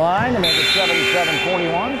good from the line to make it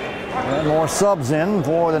 77-41. And more subs in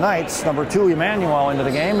for the Knights. Number 2, Emmanuel, into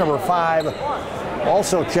the game. Number 5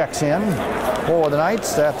 also checks in for the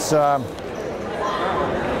Knights. That's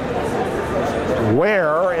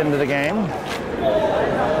Ware into the game.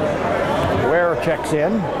 Ware checks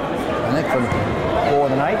in, I think, for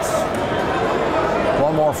the Knights.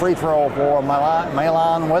 One more free throw for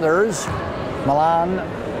Milan Withers.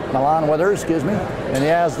 Milan Withers, excuse me. And he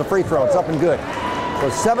has the free throw. It's up and good. So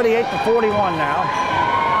 78-41 now.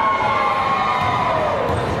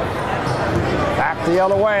 Back the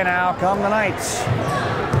other way now come the Knights.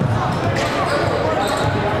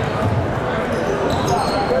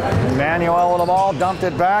 Emmanuel with the ball, dumped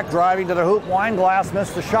it back, driving to the hoop. Weinglass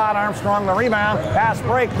missed the shot. Armstrong the rebound. Pass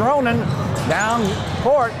break. Gronin down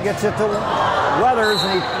court, gets it to Weathers,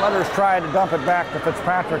 and Weathers tried to dump it back to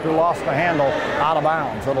Fitzpatrick, who lost the handle out of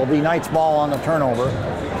bounds. So it'll be Knights ball on the turnover.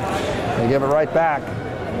 They give it right back.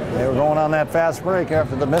 They were going on that fast break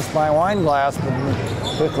after the miss by Weinglass, but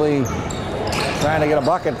quickly trying to get a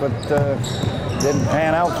bucket, but didn't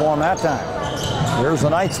pan out for him that time. Here's the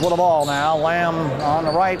Knights with the ball now. Lamb on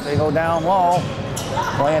the right. They go down low.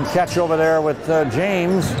 Playing catch over there with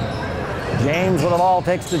James. James with the ball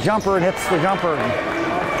takes the jumper and hits the jumper.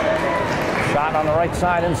 Shot on the right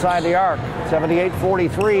side inside the arc.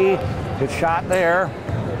 78-43. Good shot there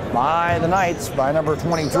by the Knights by number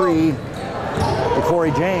 23,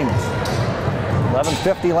 Corey James.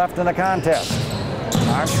 11:50 left in the contest.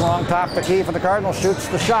 Armstrong top the key for the Cardinals, shoots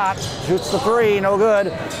the shot, shoots the three, no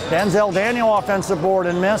good. Denzel Daniel offensive board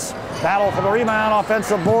and miss. Battle for the rebound,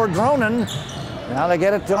 offensive board, Gronin. Now they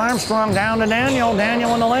get it to Armstrong, down to Daniel.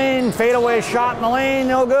 Daniel in the lane, fadeaway shot in the lane,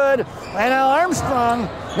 no good. And now Armstrong,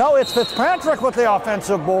 no, it's Fitzpatrick with the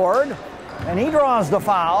offensive board. And he draws the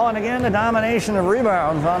foul, and again the domination of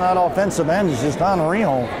rebounds on that offensive end is just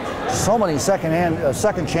unreal. So many second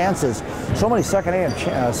chances, so many second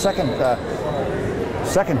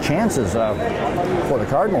chances for the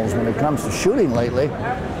Cardinals when it comes to shooting lately,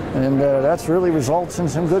 and that's really results in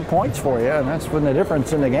some good points for you, and that's been the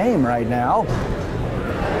difference in the game right now.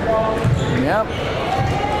 Yep,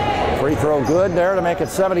 free throw good there to make it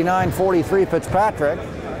 79-43 Fitzpatrick.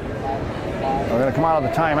 We're going to come out of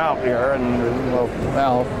the timeout here, and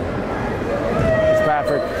well,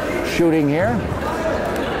 Fitzpatrick shooting here.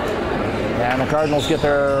 And the Cardinals get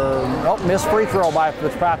their missed free throw by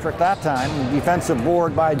Fitzpatrick that time. Defensive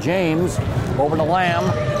board by James over to Lamb.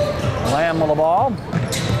 Lamb with the ball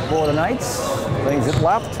for the Knights. Brings it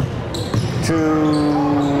left to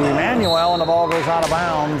Emmanuel, and the ball goes out of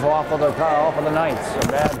bounds off of the Knights. A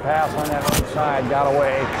bad pass on that right side, got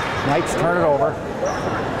away. Knights turn it over.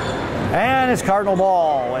 And it's Cardinal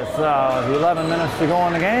ball with 11 minutes to go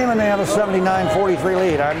in the game, and they have a 79-43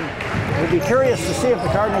 lead. I'd be curious to see if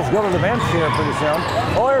the Cardinals go to the bench here pretty soon.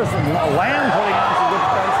 Oh, there's Lamb putting on some good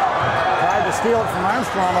defense. Tried to steal it from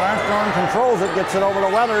Armstrong, but Armstrong controls it, gets it over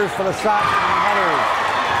to Weathers for the shot. Weathers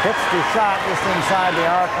hits the shot just inside the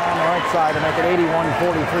arc on the right side to make it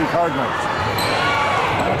 81-43 Cardinals.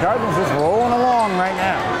 And the Cardinals just rolling along right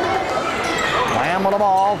now. Lamb with the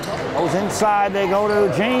ball, goes inside, they go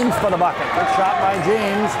to James for the bucket. Good shot by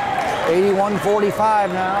James,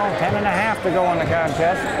 81-45 now, 10.5 to go in the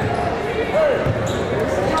contest.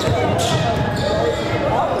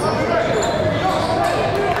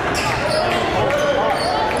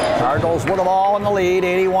 Cardinals with the ball in the lead,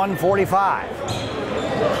 81-45.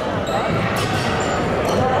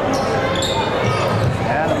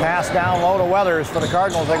 And the pass down low to Weathers for the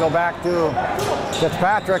Cardinals. They go back to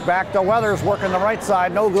Fitzpatrick, back to Weathers, working the right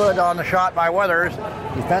side. No good on the shot by Weathers.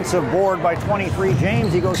 Defensive board by 23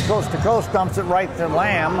 James. He goes coast to coast, dumps it right to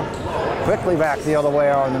Lamb. Quickly back the other way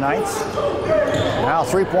are the Knights. Now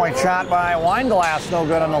three-point shot by Weinglass, no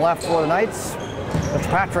good on the left for the Knights.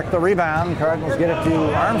 Fitzpatrick the rebound. Cardinals get it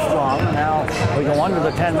to Armstrong. And now we go under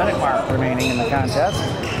the 10-minute mark remaining in the contest.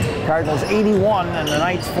 Cardinals 81 and the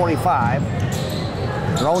Knights 45.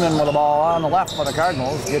 Ronan with the ball on the left for the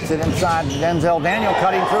Cardinals. Gets it inside to Denzel Daniel,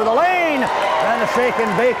 cutting through the lane. And a shake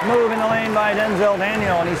and bake move in the lane by Denzel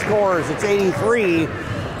Daniel, and he scores. It's 83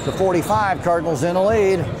 to 45. Cardinals in the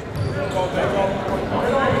lead.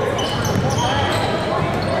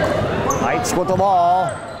 Knights with the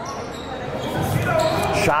ball.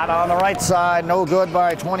 Shot on the right side, no good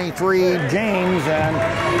by 23 James, and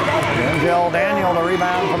Denzel Daniel the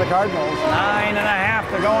rebound for the Cardinals.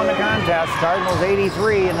 9.5 to go in the contest. Cardinals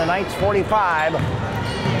 83 and the Knights 45.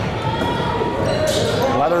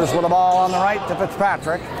 Weathers with the ball on the right to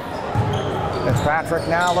Fitzpatrick. Fitzpatrick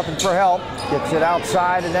now looking for help. Gets it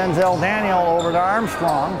outside to Denzel Daniel, over to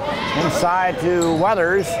Armstrong. Inside to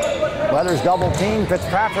Weathers. Weathers double team.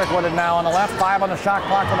 Fitzpatrick with it now on the left. 5 on the shot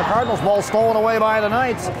clock for the Cardinals. Ball stolen away by the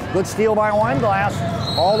Knights. Good steal by Weinglass.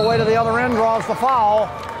 All the way to the other end, draws the foul.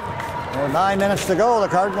 With 9 minutes to go, the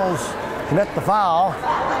Cardinals commit the foul.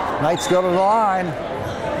 Knights go to the line.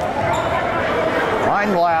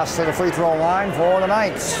 Weinglass to the free throw line for the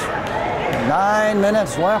Knights. 9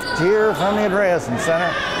 minutes left here from the Andreessen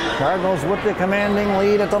Center. Cardinals with the commanding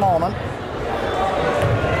lead at the moment.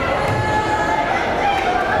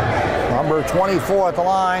 Number 24 at the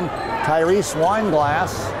line, Tyrese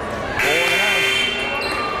Weinglass.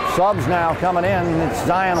 Subs now coming in. It's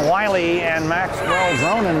Zion Wiley and Maxwell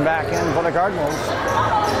Dronin back in for the Cardinals,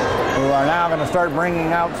 who are now going to start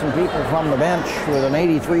bringing out some people from the bench with an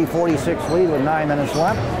 83-46 lead with 9 minutes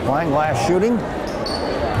left. Weinglass shooting.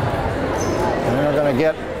 And they're going to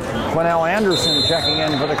get Quinnell Anderson checking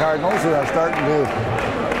in for the Cardinals, who are starting to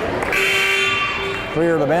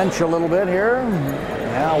clear the bench a little bit here.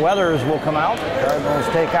 Now Weathers will come out. Cardinals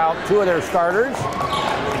take out 2 of their starters.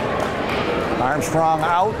 Armstrong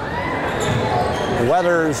out.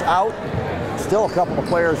 Weathers out. Still a couple of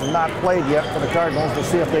players have not played yet for the Cardinals. We'll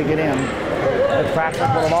see if they get in.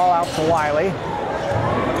 Fitzpatrick with the ball out to Wiley.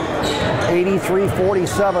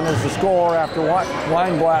 83-47 is the score after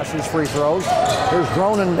Weinglass's free throws. Here's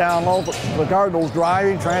Dronin down low. The Cardinals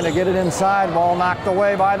driving, trying to get it inside. Ball knocked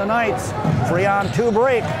away by the Knights. 3-on-2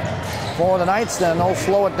 break for the Knights, then they'll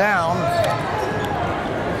slow it down.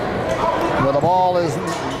 But the ball is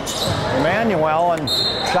Emmanuel, and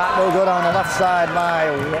shot no good on the left side by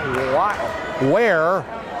Wire.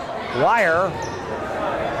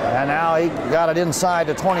 And now he got it inside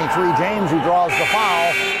to 23 James, who draws the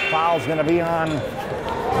foul. Foul's going to be on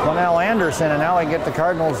Quinnell Anderson, and now we get the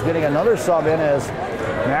Cardinals getting another sub in as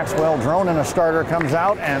Maxwell Dronin, a starter, comes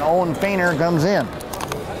out, and Owen Fainer comes in.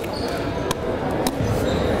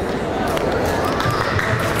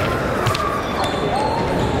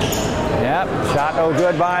 Yep, shot no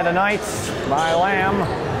good by the Knights, by Lamb.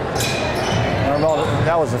 No,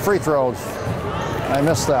 that was the free throws. I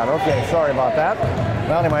missed that. Okay, sorry about that.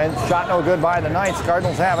 Well, anyway, shot no good by the Knights.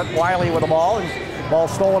 Cardinals have it. Wiley with the ball. Ball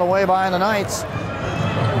stolen away by the Knights.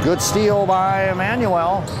 Good steal by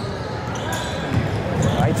Emmanuel.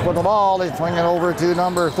 Knights with the ball. They swing it over to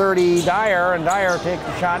number 30, Dyer, and Dyer takes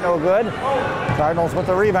the shot no good. Cardinals with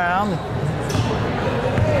the rebound.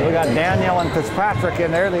 We got Daniel and Fitzpatrick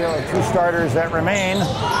in there, the other 2 starters that remain.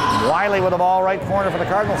 Wiley with the ball, right corner for the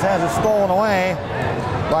Cardinals, has it stolen away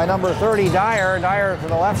by number 30, Dyer. Dyer to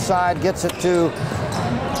the left side, gets it to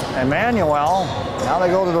Emmanuel. Now they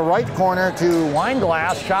go to the right corner to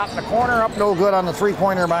Weinglass. Shot in the corner, up no good on the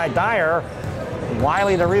 3-pointer by Dyer.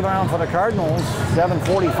 Wiley the rebound for the Cardinals.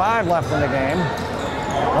 7:45 left in the game.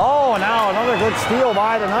 Oh, now another good steal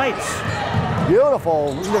by the Knights.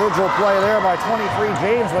 Beautiful individual play there by 23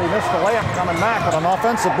 James, but he missed the layup coming back. But an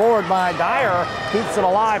offensive board by Dyer keeps it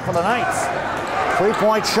alive for the Knights.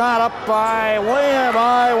 3-point shot up by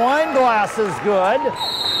Weinglass is good.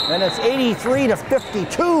 And it's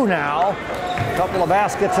 83-52 now. A couple of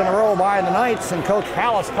baskets in a row by the Knights, and Coach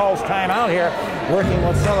Hallis calls timeout here, working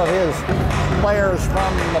with some of his players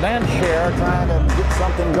from the bench here, trying to get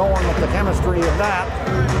something going with the chemistry of that.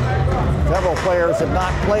 Several players have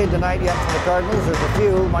not played tonight yet for the Cardinals. There's a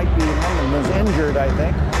few, might be one of them is injured, I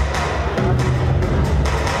think.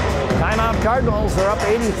 Timeout Cardinals are up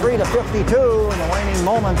 83-52 in the waning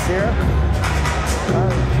moments here.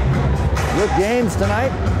 Good games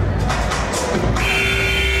tonight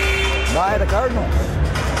by the Cardinals.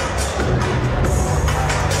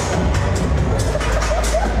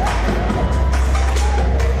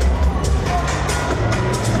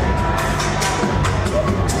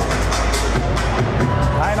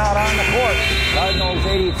 Timeout on the court. Cardinals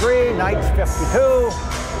 83, Knights 52.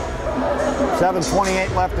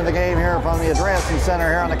 7:28 left in the game here from the Adventist Center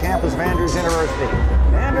here on the campus of Andrews University.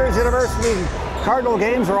 Andrews University University Cardinal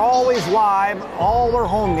games are always live. All their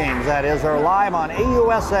home games, that is, are live on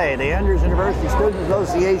AUSA, the Andrews University Student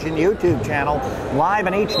Association YouTube channel, live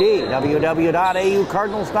in HD,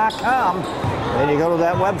 www.aucardinals.com. Then you go to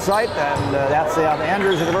that website, and that's the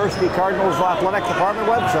Andrews University Cardinals Athletic Department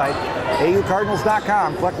website,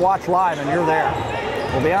 aucardinals.com. Click Watch Live, and you're there.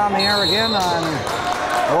 We'll be on the air again on,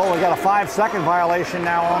 we got a 5-second violation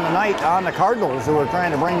now on the night on the Cardinals, who are trying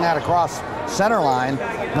to bring that across center line.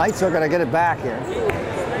 Knights are going to get it back here.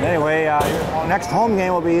 Anyway, next home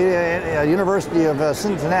game will be University of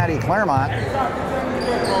Cincinnati Claremont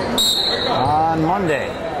on Monday,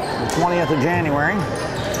 the 20th of January.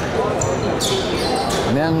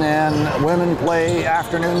 Men and women play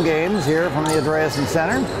afternoon games here from the Andreessen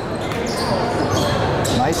Center.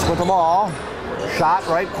 Nice with the ball. Shot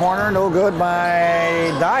right corner, no good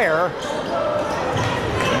by Dyer.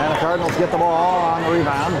 And the Cardinals get the ball on the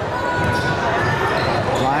rebound.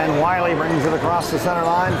 Ryan Wiley brings it across the center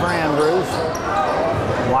line for Andrews.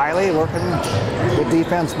 Wiley working good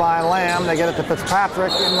defense by Lamb. They get it to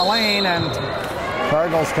Fitzpatrick in the lane, and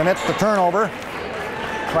Cardinals commit the turnover.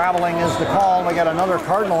 Traveling is the call. They got another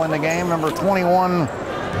Cardinal in the game. Number 21,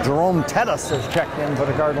 Jerome Tettis, has checked in for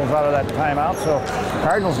the Cardinals out of that timeout. So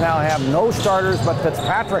Cardinals now have no starters but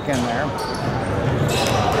Fitzpatrick in there.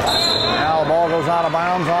 Now the ball goes out of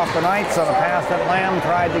bounds off the Knights on a pass that Lamb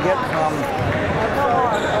tried to get from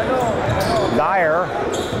Dyer.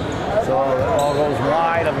 So the ball goes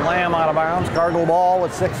wide of Lamb out of bounds. Cardinal ball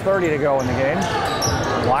with 6:30 to go in the game.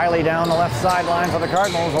 Wiley down the left sideline for the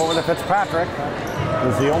Cardinals over to Fitzpatrick,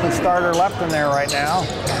 who's the only starter left in there right now.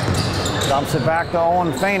 Dumps it back to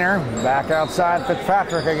Owen Feiner. Back outside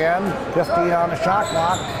Fitzpatrick again. 50 on the shot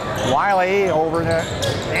clock. Wiley over to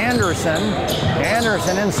Anderson.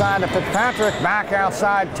 Anderson inside to Fitzpatrick. Back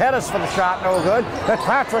outside. Tettis for the shot. No good.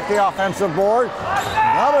 Fitzpatrick the offensive board.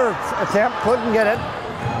 Another attempt. Couldn't get it.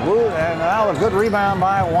 And now a good rebound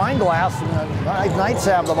by Weinglass. And the Knights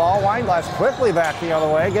have the ball. Weinglass quickly back the other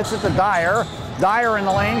way. Gets it to Dyer. Dyer in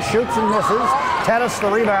the lane. Shoots and misses. Tettis the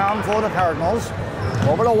rebound for the Cardinals.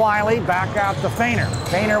 Over to Wiley, back out to Feiner.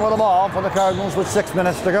 Feiner with the ball for the Cardinals with 6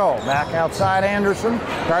 minutes to go. Back outside Anderson.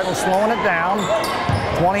 Cardinals slowing it down.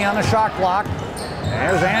 20 on the shot clock.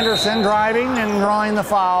 There's Anderson driving and drawing the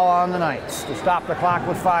foul on the Knights to stop the clock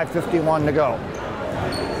with 5:51 to go.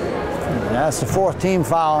 And that's the fourth team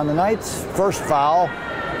foul on the Knights. First foul,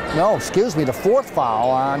 no, excuse me, the fourth foul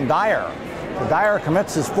on Dyer. So Dyer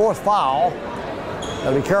commits his fourth foul.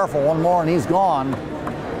 Gotta be careful, one more and he's gone.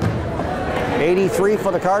 83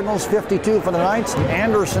 for the Cardinals, 52 for the Knights.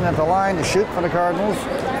 Anderson at the line to shoot for the Cardinals.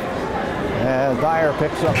 Dyer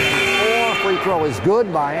picks up 4. Free throw is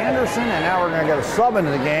good by Anderson, and now we're going to get a sub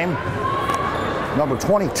into the game. Number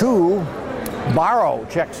 22, Barrow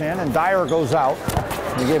checks in, and Dyer goes out.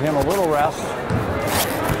 We give him a little rest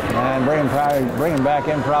and bring him back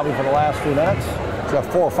in probably for the last 2 minutes. He's got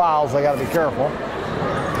 4 fouls, they got to be careful.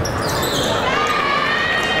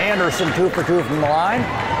 Anderson 2 for 2 from the line.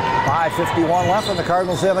 5:51 left, and the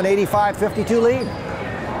Cardinals have an 85-52 lead.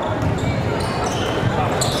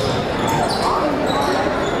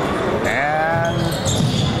 And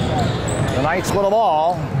the Knights with the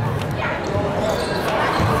ball.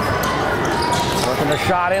 Working the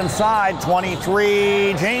shot inside.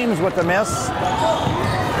 23, James with the miss.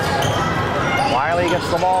 Wiley gets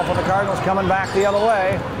the ball for the Cardinals, coming back the other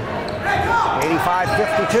way.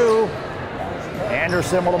 85-52.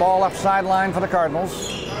 Anderson with the ball left sideline for the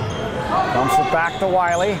Cardinals. Dumps it back to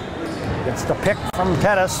Wiley. Gets the pick from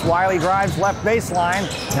Tettis. Wiley drives left baseline.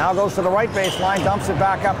 Now goes to the right baseline. Dumps it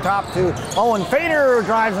back up top to Owen Feiner, who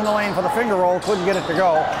drives in the lane for the finger roll. Couldn't get it to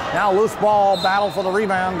go. Now loose ball, battle for the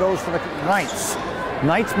rebound, goes to the Knights.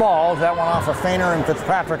 Knights ball. That one off of Feiner and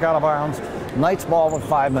Fitzpatrick out of bounds. Knights ball with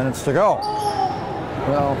 5 minutes to go.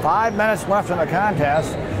 Well, 5 minutes left in the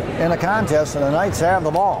contest, and the Knights have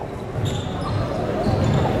the ball.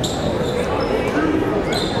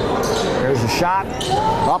 There's a shot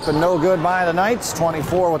up and no good by the Knights.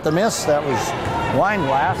 24 with the miss. That was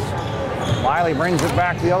Weinglass. Wiley brings it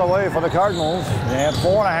back the other way for the Cardinals. They have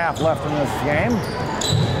 4.5 left in this game.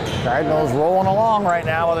 Cardinals rolling along right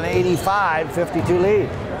now with an 85-52 lead.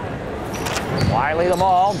 Wiley the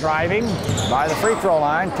ball, driving by the free throw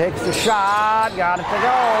line. Takes the shot, got it to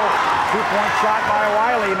go. 2-point shot by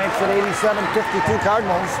Wiley makes it 87-52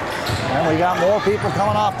 Cardinals. And we got more people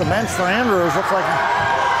coming off the bench for Andrews. Looks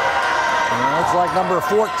like number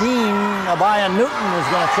 14, Abaya Newton, is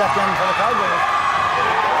going to check in for the Cardinals.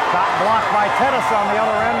 Shot blocked by Tettis on the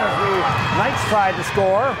other end as the Knights tried to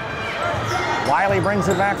score. Wiley brings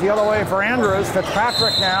it back the other way for Andrews.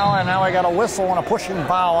 Fitzpatrick now, and now we got a whistle and a pushing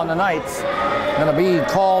foul on the Knights. Going to be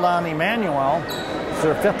called on Emmanuel. It's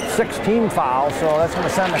their 6th team foul, so that's going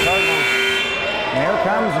to send the Cardinals. And here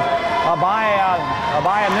comes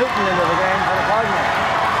Abaya Newton into the game for the Cardinals.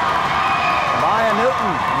 Abaya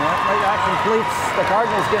Newton. That completes the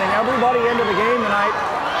Cardinals getting everybody into the game tonight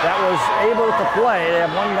that was able to play. They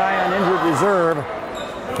have one guy on injured reserve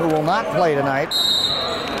who will not play tonight.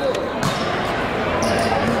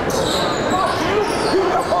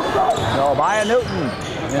 So Abaya Newton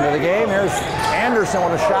into the game. Here's Anderson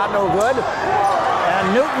with a shot, no good.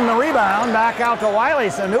 And Newton the rebound, back out to Wiley.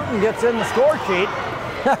 So Newton gets in the score sheet.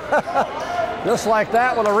 Just like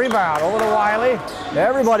that with a rebound. Over to Wiley.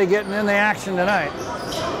 Everybody getting in the action tonight.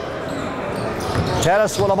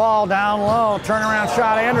 Pettis with the ball down low. Turnaround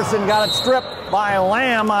shot. Anderson got it stripped by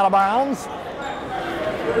Lamb out of bounds.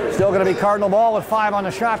 Still going to be Cardinal ball with 5 on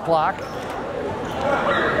the shot clock.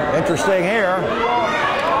 Interesting here.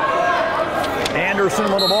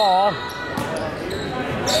 Anderson with the ball.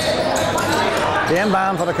 The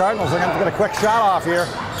inbound for the Cardinals. They're going to get a quick shot off here.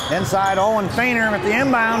 Inside Owen Fainer at the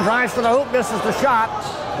inbound. Drives to the hoop. Misses the shot.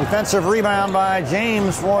 Defensive rebound by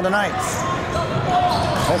James for the Knights.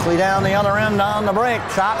 Quickly down the other end on the break.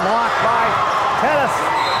 Shot blocked by Pettis.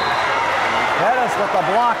 Pettis with the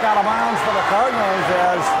block out of bounds for the Cardinals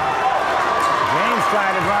as James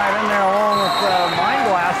tried to drive in there along with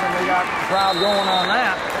Wineglass, and we got the crowd going on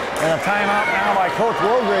that. And a timeout now by Coach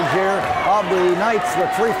Woolridge here of the Knights with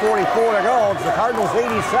 3:44 to go. It's the Cardinals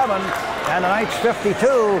 87 and the Knights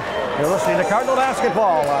 52. You're listening to Cardinal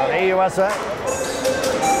Basketball on AUSA.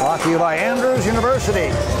 Brought to you by Andrews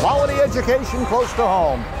University. Quality education close to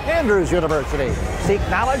home. Andrews University. Seek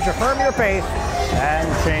knowledge, affirm your faith, and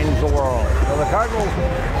change the world. So the Cardinals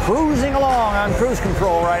cruising along on cruise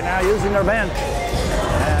control right now, using their bench.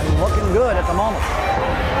 And looking good at the moment.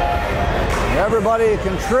 Everybody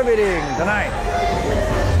contributing tonight.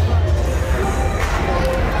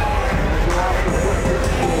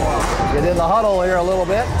 Get in the huddle here a little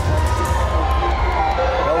bit.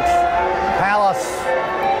 Coach Palace.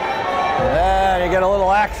 Yeah, you get a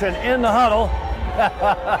little action in the huddle.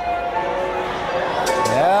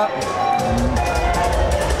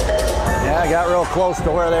 Yeah, got real close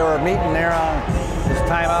to where they were meeting there on this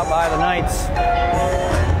timeout by the Knights.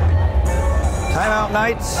 Timeout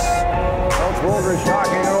Knights. Coach Woolridge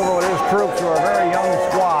talking it over with his troops, who are a very young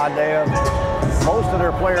squad. They have, most of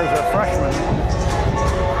their players are freshmen.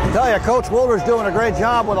 I tell you, Coach Woolridge doing a great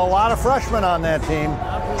job with a lot of freshmen on that team.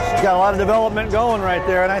 He's got a lot of development going right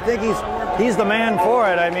there, and I think he's the man for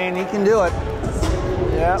it. I mean, he can do it.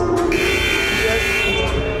 Yeah.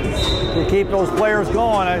 To keep those players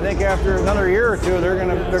going, I think after another year or two, they're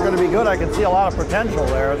gonna be good. I can see a lot of potential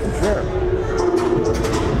there, that's for sure.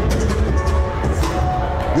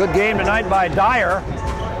 Good game tonight by Dyer.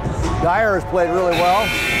 Dyer has played really well.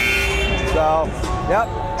 So, yep.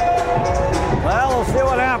 Well, we'll see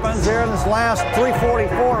what happens here in this last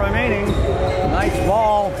 3:44 remaining. Nice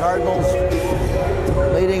ball. Cardinals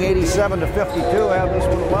leading 87-52. Have this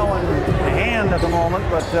one well in hand at the moment,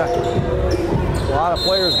 but a lot of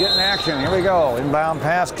players getting action. Here we go. Inbound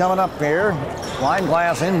pass coming up here.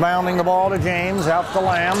 Wineglass inbounding the ball to James. Out to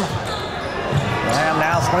Lamb. Lamb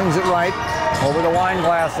now swings it right. Over to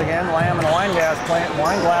Wineglass again. Lamb and Wineglass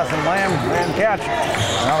and Lamb and catch.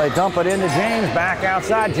 Now they dump it into James. Back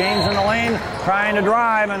outside. James in the lane trying to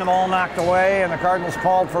drive, and the ball knocked away, and the Cardinals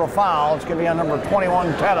called for a foul. It's going to be on number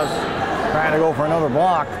 21, Pettis, trying to go for another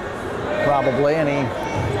block probably, and he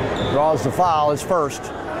draws the foul, his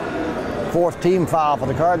first. 4th team foul for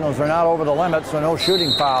the Cardinals. They're not over the limit, so no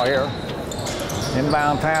shooting foul here.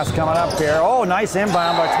 Inbound pass coming up here. Oh, nice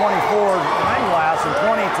inbound by 24 Wineglass and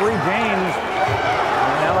 23 James.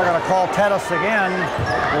 And now they're going to call Pettis again.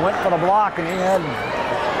 He went for the block, and he had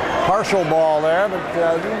partial ball there, but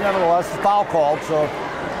nevertheless, foul called. So,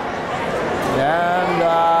 and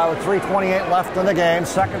with 3:28 left in the game,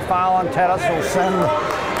 second foul on Pettis will send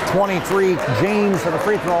 23 James to the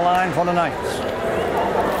free throw line for the Knights.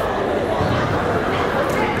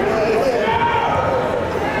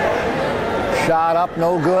 Shot up,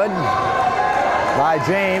 no good by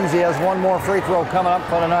James. He has one more free throw coming up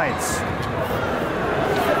for the Knights.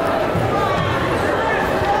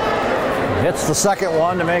 Hits the second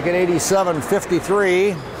one to make it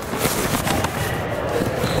 87-53.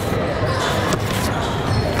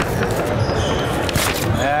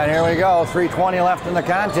 And here we go, 3:20 left in the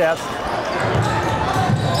contest.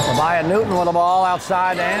 Abaya Newton with the ball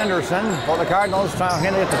outside to Anderson for the Cardinals. Trying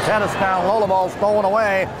to hit the Pettis down low. The ball stolen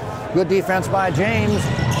away. Good defense by James.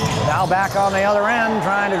 Now back on the other end,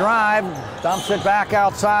 trying to drive. Dumps it back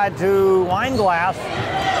outside to Weinglass.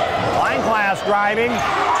 Weinglass driving.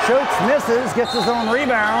 Shoots, misses, gets his own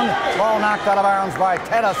rebound. Ball knocked out of bounds by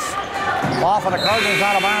Tedis. Off of the Cardinals,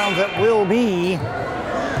 out of bounds. It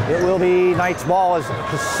will be Knight's ball as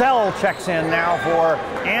Cassell checks in now for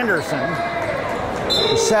Anderson.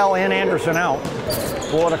 Cassell in, Anderson out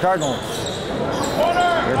for the Cardinals.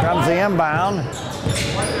 Here comes the inbound.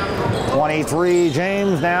 23,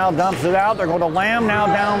 James now dumps it out. They're going to Lamb now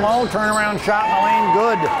down low. Turnaround shot in the lane,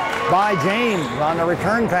 good by James on the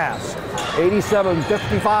return pass.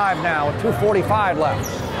 87-55 now with 2:45 left.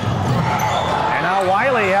 And now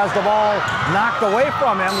Wiley has the ball knocked away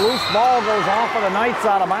from him. Loose ball goes off of the Knights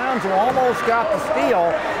out of bounds and almost got the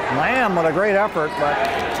steal. Lamb with a great effort, but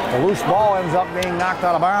the loose ball ends up being knocked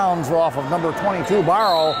out of bounds off of number 22,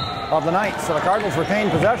 Barrow of the Knights. So the Cardinals retain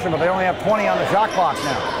possession, but they only have 20 on the shot clock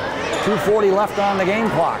now. 2:40 left on the game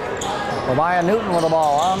clock. Tobiah Newton with the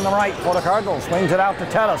ball on the right for the Cardinals. Swings it out to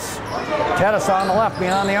Tedis. Tedis on the left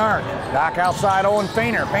behind the arc. Back outside Owen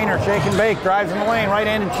Feiner. Feiner shake and bake. Drives in the lane.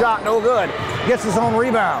 Right-handed shot. No good. Gets his own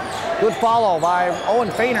rebound. Good follow by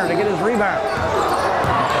Owen Feiner to get his rebound.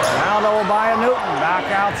 Now to Tobiah Newton. Back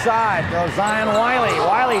outside to Zion Wiley.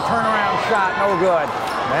 Wiley turnaround shot. No good.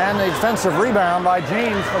 And the defensive rebound by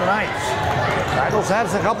James for the Knights. Cardinals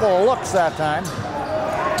has a couple of looks that time.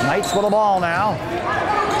 Knights with the ball now.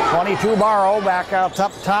 22 Barrow back out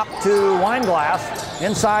top to Weinglass.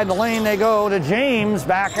 Inside the lane they go to James.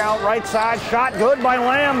 Back out right side. Shot good by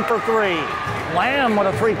Lamb for three. Lamb with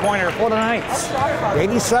a three-pointer for the Knights.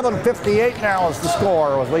 87-58 now is the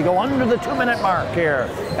score as we go under the 2-minute mark here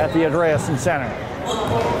at the Andreessen Center.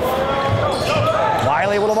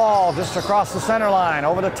 Wiley with the ball just across the center line.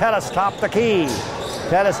 Over to Tedis, top the key.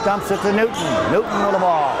 Tedis dumps it to Newton. Newton with the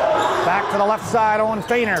ball. Back to the left side, Owen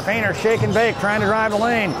Feiner. Feiner shake and bake, trying to drive the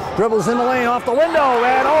lane. Dribbles in the lane off the window,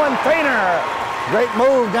 and Owen Feiner. Great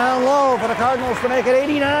move down low for the Cardinals to make it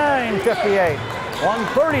 89-58.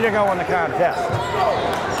 1:30 to go in the contest.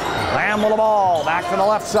 Lamb with the ball. Back to the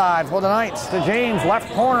left side for the Knights. To James, left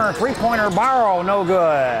corner, three-pointer, Barrow, no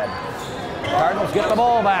good. Cardinals get the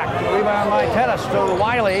ball back. Rebound by Tedis to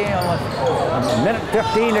Wiley. A minute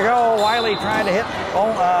 15 to go. Wiley trying to hit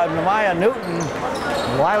Tobiah Newton.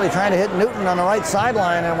 Wiley trying to hit Newton on the right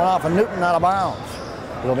sideline and went off of Newton out of bounds.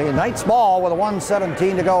 It'll be a Knights ball with a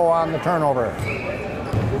 1:17 to go on the turnover.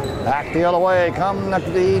 Back the other way come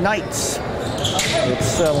the Knights.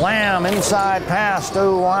 It's Lamb inside pass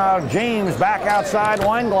to James. Back outside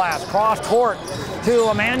Weinglass. Cross court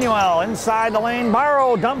to Emmanuel. Inside the lane.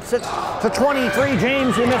 Barrow dumps it to 23.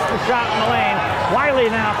 James, who missed the shot in the lane. Wiley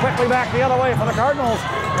now quickly back the other way for the Cardinals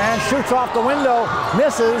and shoots off the window.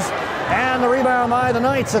 Misses. And the rebound by the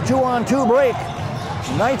Knights. A 2-on-2 break.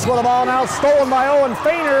 Knights with the ball now stolen by Owen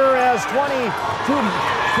Feiner as 23.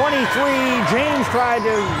 James tried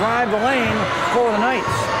to drive the lane for the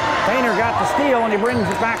Knights. Feiner got the steal and he brings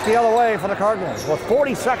it back the other way for the Cardinals with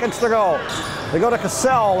 40 seconds to go. They go to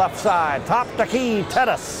Cassell left side. Top the key,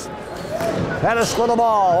 Tedis. Tedis with the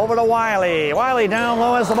ball over to Wiley. Wiley down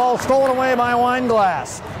low as the ball stolen away by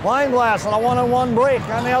Weinglass. Weinglass on a 1-on-1 break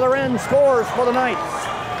on the other end scores for the Knights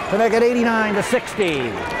to make it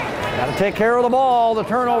 89-60. Got to take care of the ball. The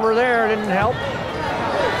turnover there didn't help.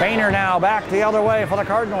 Feiner now back the other way for the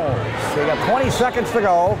Cardinals. They got 20 seconds to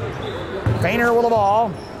go. Feiner with the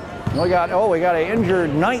ball. We got an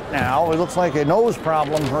injured Knight now. It looks like a nose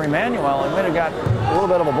problem for Emmanuel. He might have got a little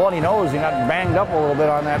bit of a bloody nose. He got banged up a little bit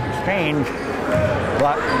on that exchange.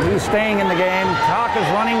 But he's staying in the game. Clock is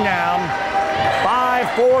running down. 5,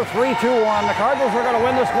 4, 3, 2, 1. The Cardinals are going to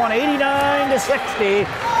win this one 89-60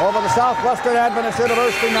 over the Southwestern Adventist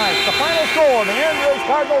University Knights. The final score, the Andrews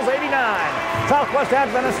Cardinals 89, Southwest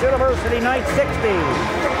Adventist University Knights 60.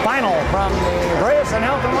 Final from the Andreessen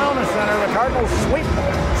Health and Wellness Center. The Cardinals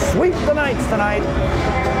sweep the Knights tonight.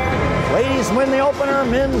 Ladies win the opener,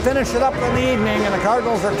 men finish it up in the evening, and the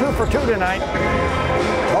Cardinals are 2 for 2 tonight.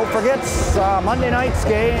 Don't forget Monday night's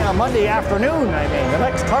game, Monday afternoon, The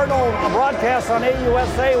next Cardinal broadcast on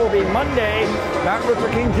AUSA will be Monday, Martin Luther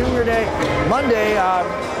King Jr. Day. Monday,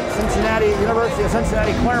 University of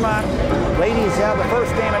Cincinnati, Claremont. Ladies have the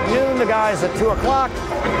first game at noon, the guys at 2 o'clock.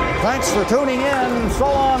 Thanks for tuning in. So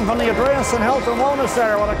long from the Andreessen Health and Wellness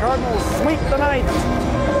Center where the Cardinals sweep the Knights.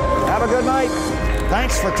 Have a good night.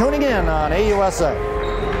 Thanks for tuning in on AUSA.